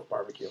going to go with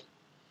barbecue.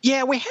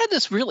 Yeah, we had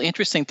this really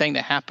interesting thing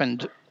that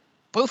happened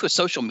both with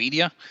social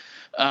media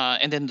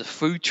and then the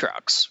food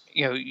trucks.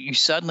 You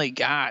suddenly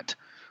got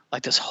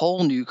like this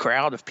whole new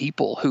crowd of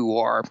people who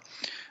are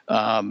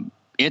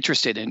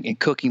interested in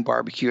cooking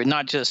barbecue and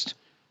not just,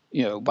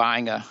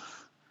 buying a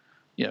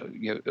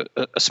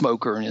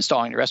smoker and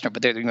installing a restaurant,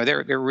 but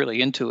they're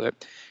really into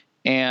it.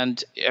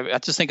 And I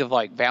just think of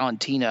like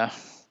Valentina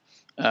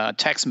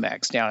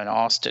Tex-Mex down in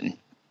Austin,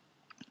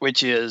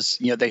 which is,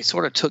 they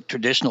sort of took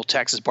traditional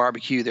Texas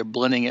barbecue. They're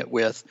blending it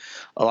with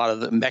a lot of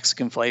the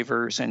Mexican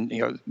flavors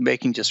and,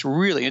 making just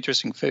really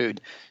interesting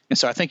food. And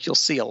so I think you'll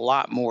see a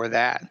lot more of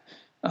that,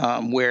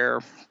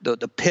 where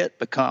the pit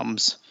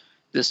becomes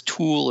this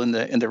tool in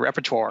the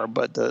repertoire,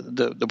 but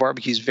the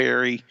barbecue is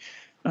very,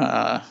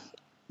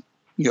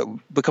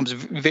 becomes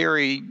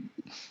very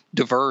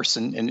diverse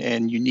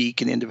and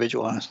unique and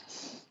individualized.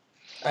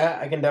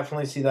 I can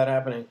definitely see that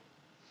happening.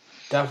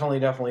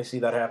 Definitely see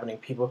that happening.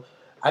 People,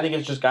 I think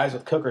it's just guys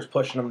with cookers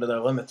pushing them to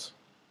their limits.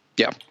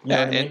 Yeah. You know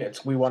what I mean?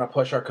 We want to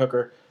push our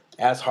cooker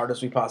as hard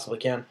as we possibly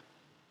can.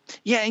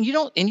 Yeah, and you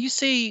don't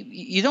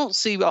see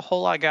a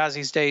whole lot of guys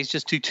these days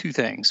just do two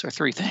things or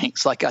three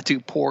things. Like I do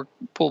pulled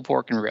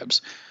pork and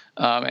ribs.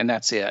 And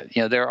that's it.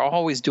 They're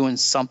always doing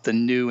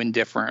something new and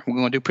different. We're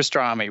going to do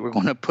pastrami. We're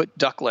going to put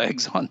duck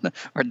legs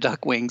or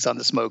duck wings on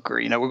the smoker.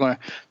 We're going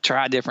to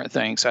try different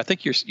things. So I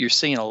think you're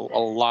seeing a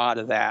lot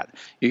of that.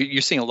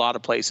 You're seeing a lot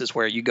of places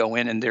where you go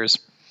in and there's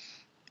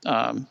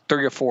 3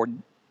 or 4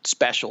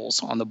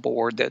 specials on the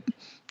board that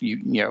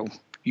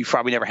you've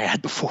probably never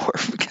had before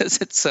because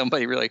it's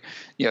somebody really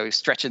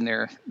stretching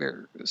their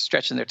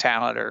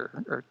talent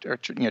or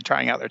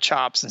trying out their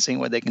chops and seeing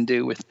what they can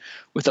do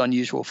with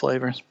unusual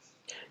flavors.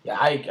 Yeah,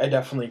 I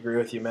definitely agree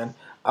with you, man.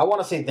 I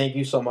want to say thank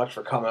you so much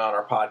for coming on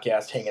our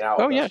podcast, hanging out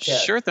with us. Oh, yeah,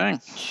 sure thing.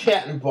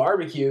 Chatting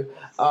barbecue.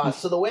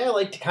 So the way I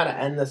like to kind of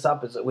end this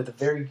up is with a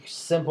very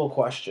simple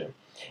question.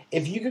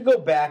 If you could go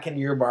back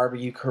into your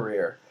barbecue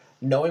career,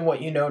 knowing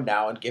what you know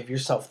now, and give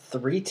yourself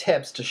 3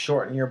 tips to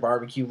shorten your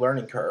barbecue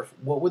learning curve,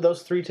 what would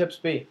those 3 tips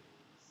be?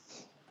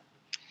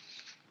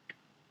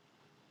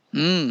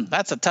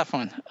 That's a tough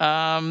one.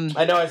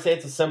 I know I say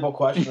it's a simple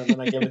question, and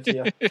then I give it to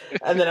you.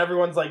 And then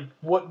everyone's like,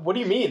 what do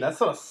you mean? That's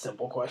not a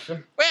simple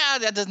question. Well,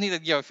 that doesn't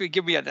need if you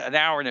give me an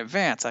hour in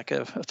advance, I could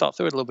have thought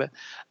through it a little bit.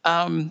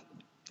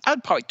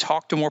 I'd probably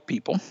talk to more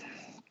people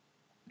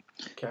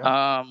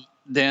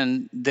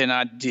than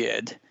I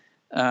did.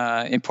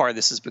 And part of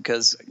this is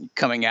because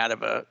coming out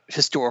of a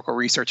historical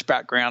research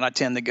background, I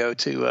tend to go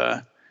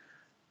to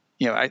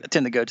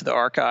the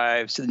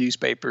archives, to the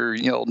newspaper,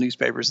 old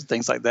newspapers and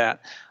things like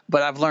that.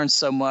 But I've learned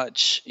so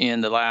much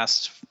in the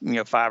last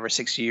 5 or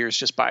 6 years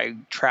just by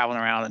traveling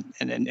around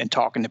and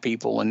talking to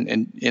people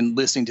and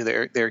listening to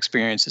their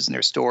experiences and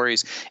their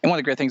stories. And one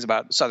of the great things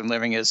about Southern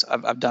Living is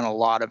I've done a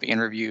lot of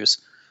interviews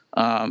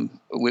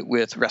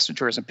with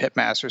restaurateurs and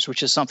pitmasters,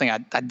 which is something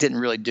I didn't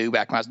really do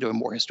back when I was doing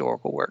more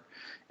historical work.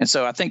 And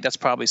so I think that's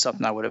probably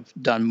something I would have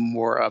done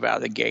more of out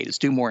of the gate, is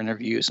do more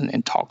interviews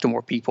and talk to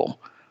more people.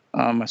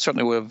 I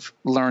certainly would have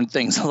learned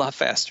things a lot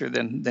faster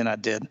than I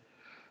did.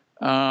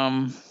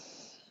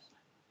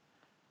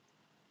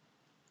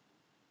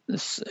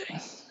 Let's see.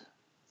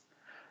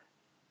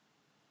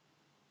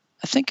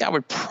 I think I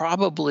would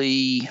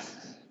probably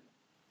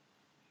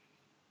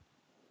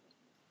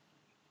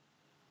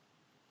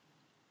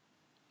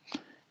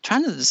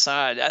trying to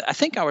decide. I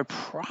think I would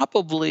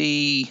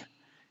probably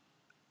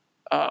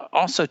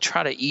also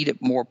try to eat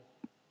at more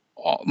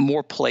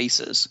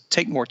places,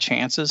 take more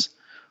chances,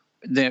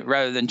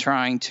 rather than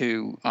trying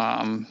to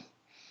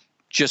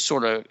just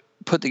sort of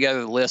put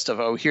together the list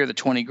of, here are the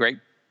 20 great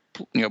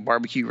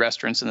barbecue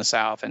restaurants in the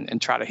South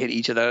and try to hit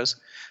each of those.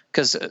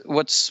 Because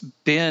what's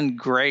been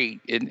great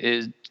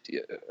is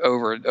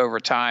over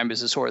time is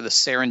the sort of the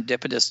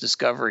serendipitous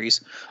discoveries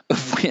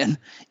of when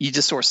you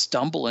just sort of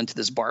stumble into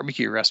this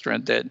barbecue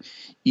restaurant that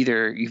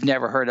either you've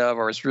never heard of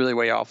or it's really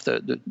way off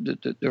the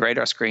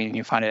radar screen, and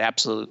you find it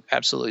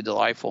absolutely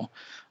delightful.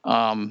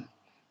 And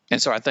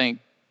so I think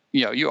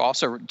you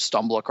also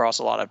stumble across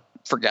a lot of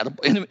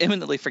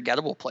eminently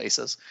forgettable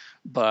places,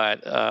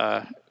 but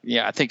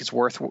I think it's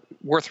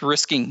worth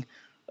risking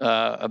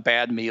a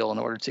bad meal in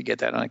order to get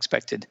that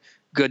unexpected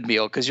good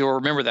meal, because you'll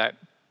remember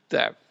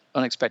that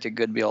unexpected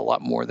good meal a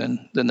lot more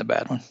than the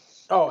bad one.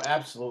 Oh,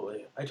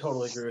 absolutely. I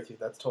totally agree with you.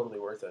 That's totally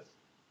worth it.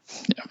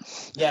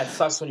 Yeah, it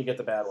sucks when you get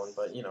the bad one,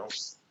 but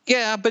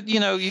Yeah, but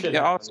you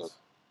also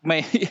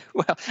I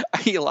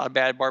eat a lot of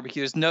bad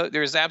barbecues.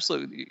 There's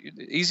absolutely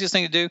the easiest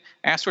thing to do: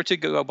 ask for a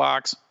to-go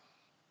box,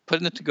 put it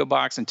in the to-go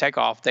box, and take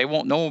off. No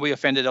one will be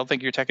offended. They'll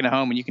think you're taking it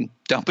home, and you can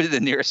dump it in the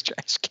nearest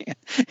trash can,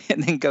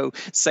 and then go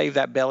save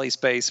that belly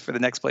space for the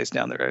next place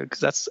down the road. Because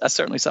that's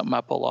certainly something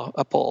I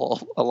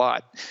pull a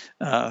lot.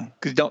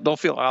 Because don't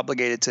feel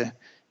obligated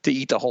to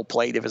eat the whole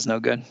plate if it's no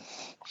good.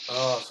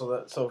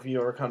 Oh, so if you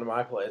ever come to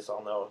my place,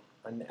 I'll know.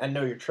 I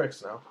know your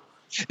tricks now.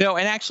 No,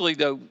 and actually,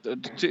 though,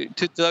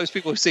 to those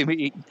people who see me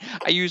eat,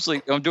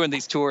 I'm doing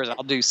these tours.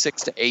 I'll do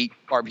 6 to 8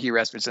 barbecue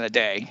restaurants in a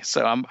day,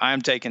 so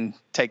I'm taking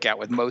takeout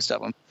with most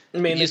of them.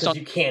 Mainly because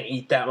you can't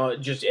eat that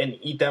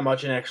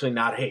much, and actually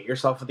not hate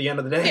yourself at the end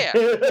of the day.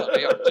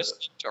 Yeah,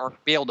 or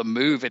be able to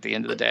move at the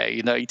end of the day.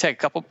 You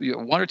take 1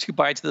 or 2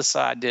 bites of the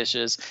side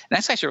dishes, and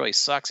that's actually really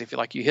sucks if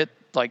you hit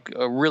like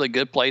a really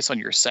good place on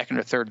your second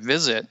or third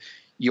visit.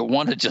 you'll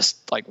want to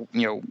just like,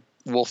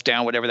 wolf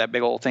down whatever that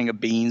big old thing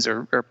of beans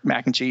or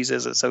mac and cheese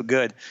is. It's so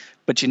good,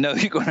 but you're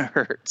going to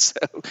hurt. So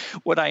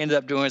what I ended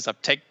up doing is I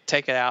take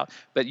it out,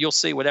 but you'll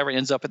see whatever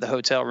ends up at the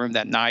hotel room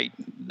that night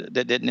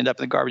that didn't end up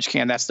in the garbage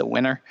can, that's the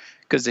winner.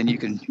 Cause then you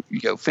can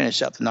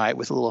finish up the night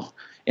with a little,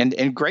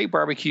 and great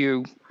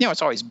barbecue,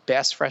 it's always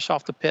best fresh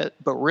off the pit,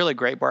 but really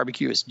great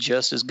barbecue is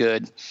just as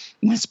good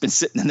when it's been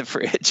sitting in the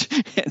fridge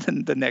and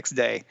then the next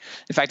day.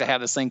 In fact, I have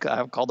this thing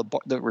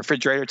called the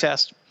refrigerator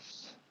test.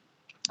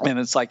 And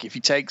it's like if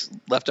you take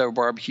leftover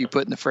barbecue,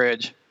 put it in the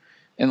fridge,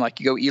 and like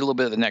you go eat a little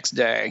bit of the next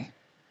day,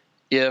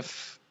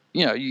 if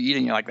you eat it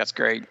and you're like, that's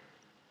great,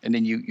 and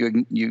then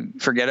you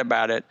forget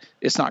about it,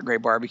 it's not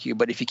great barbecue.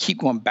 But if you keep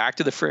going back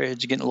to the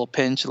fridge, you're getting a little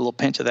pinch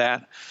of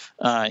that,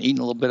 eating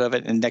a little bit of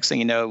it, and next thing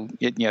you know,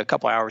 a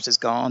couple hours is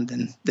gone,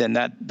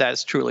 then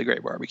that's truly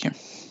great barbecue.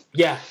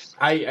 Yeah,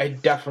 I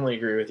definitely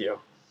agree with you.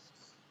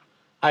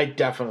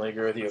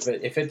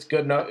 If it's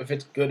good enough, if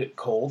it's good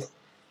cold,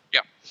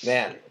 yeah,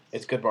 man,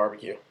 it's good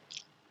barbecue.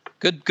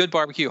 Good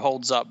barbecue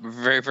holds up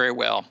very, very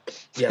well.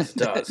 Yes, it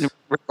does.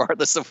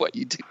 Regardless of what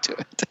you do to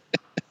it.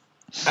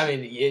 I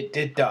mean,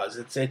 it does.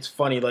 It's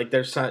funny. Like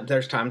there's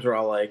times where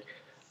I'll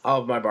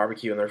have my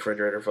barbecue in the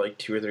refrigerator for like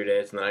 2 or 3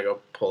 days, and then I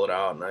go pull it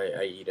out and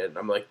I eat it, and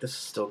I'm like, this is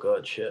still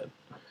good shit.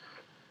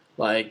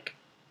 Like,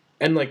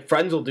 and like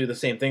friends will do the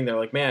same thing. They're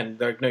like, man,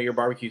 no, your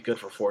barbecue's good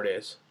for 4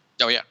 days.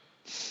 Oh yeah,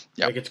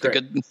 yeah, like it's great.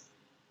 Good.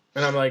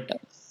 And I'm like,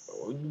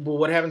 well,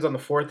 what happens on the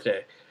 4th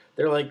day?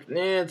 They're like,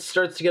 it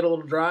starts to get a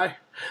little dry.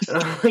 And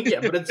I'm like,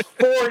 yeah, but it's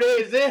 4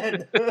 days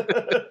in.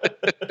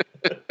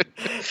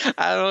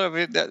 I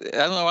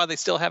don't know why they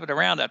still have it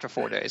around after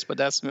 4 days, but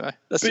that's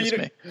just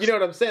me. You know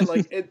what I'm saying?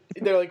 Like,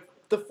 they're like,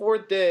 the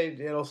 4th day,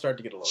 it'll start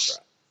to get a little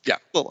dry. Yeah,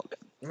 a little bit.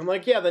 And I'm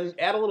like, yeah, then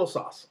add a little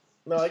sauce.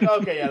 And they're like,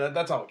 okay, yeah,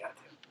 that's all we got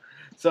to do.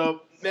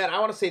 So, man, I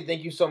want to say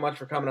thank you so much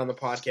for coming on the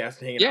podcast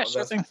and hanging out with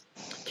us. Thing.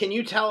 Can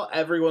you tell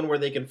everyone where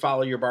they can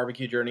follow your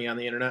barbecue journey on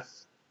the internet?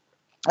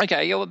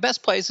 Okay, the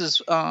best place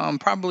is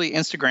probably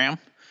Instagram,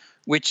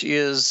 which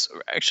is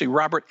actually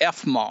Robert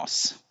F.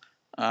 Moss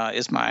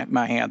is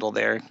my handle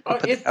there.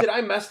 Did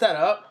I mess that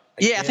up?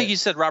 I think you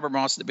said Robert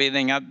Moss at the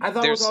beginning. I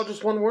thought it was all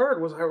just one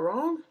word. Was I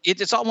wrong?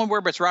 It's all one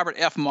word, but it's Robert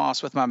F.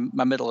 Moss with my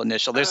middle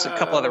initial. There's a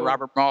couple other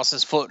Robert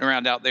Mosses floating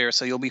around out there,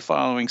 so you'll be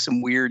following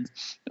some weird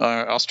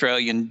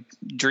Australian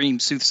dream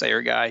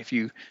soothsayer guy if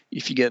you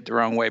get it the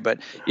wrong way. But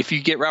if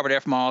you get Robert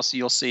F. Moss,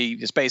 you'll see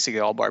it's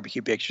basically all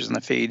barbecue pictures in the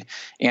feed,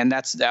 and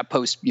that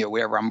post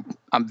wherever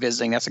I'm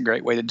visiting. That's a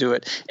great way to do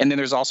it. And then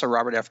there's also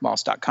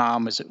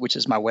robertfmoss.com, which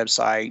is my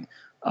website.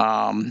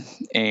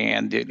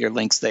 And there are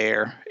links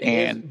there.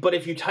 But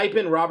if you type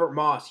in Robert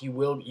Moss,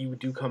 you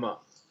do come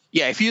up.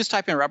 Yeah, if you just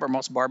type in Robert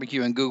Moss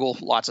barbecue in Google,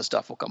 lots of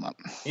stuff will come up.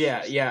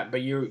 Yeah,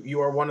 but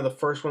you are one of the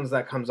first ones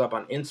that comes up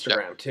on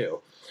Instagram too.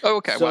 Oh,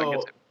 okay. So,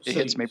 well, it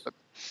hits me.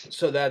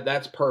 So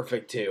that's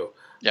perfect too.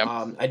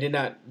 Yeah. I did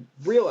not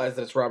realize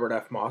that it's Robert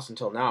F. Moss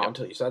until now,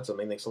 until you said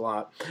something. Thanks a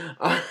lot.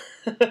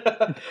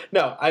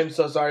 No, I'm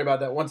so sorry about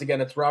that. Once again,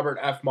 it's Robert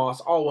F.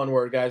 Moss, all one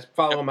word, guys.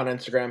 Follow him on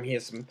Instagram. He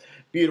has some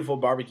beautiful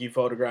barbecue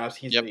photographs.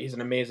 He's an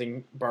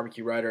amazing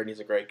barbecue writer, and he's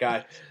a great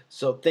guy.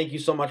 So thank you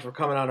so much for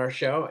coming on our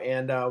show,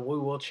 and we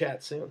will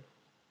chat soon.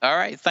 All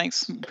right.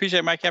 Thanks. Appreciate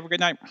it, Mike. Have a good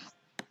night.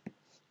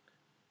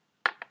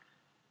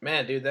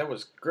 Man, dude, that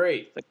was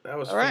great. That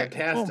was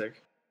fantastic.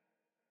 Cool.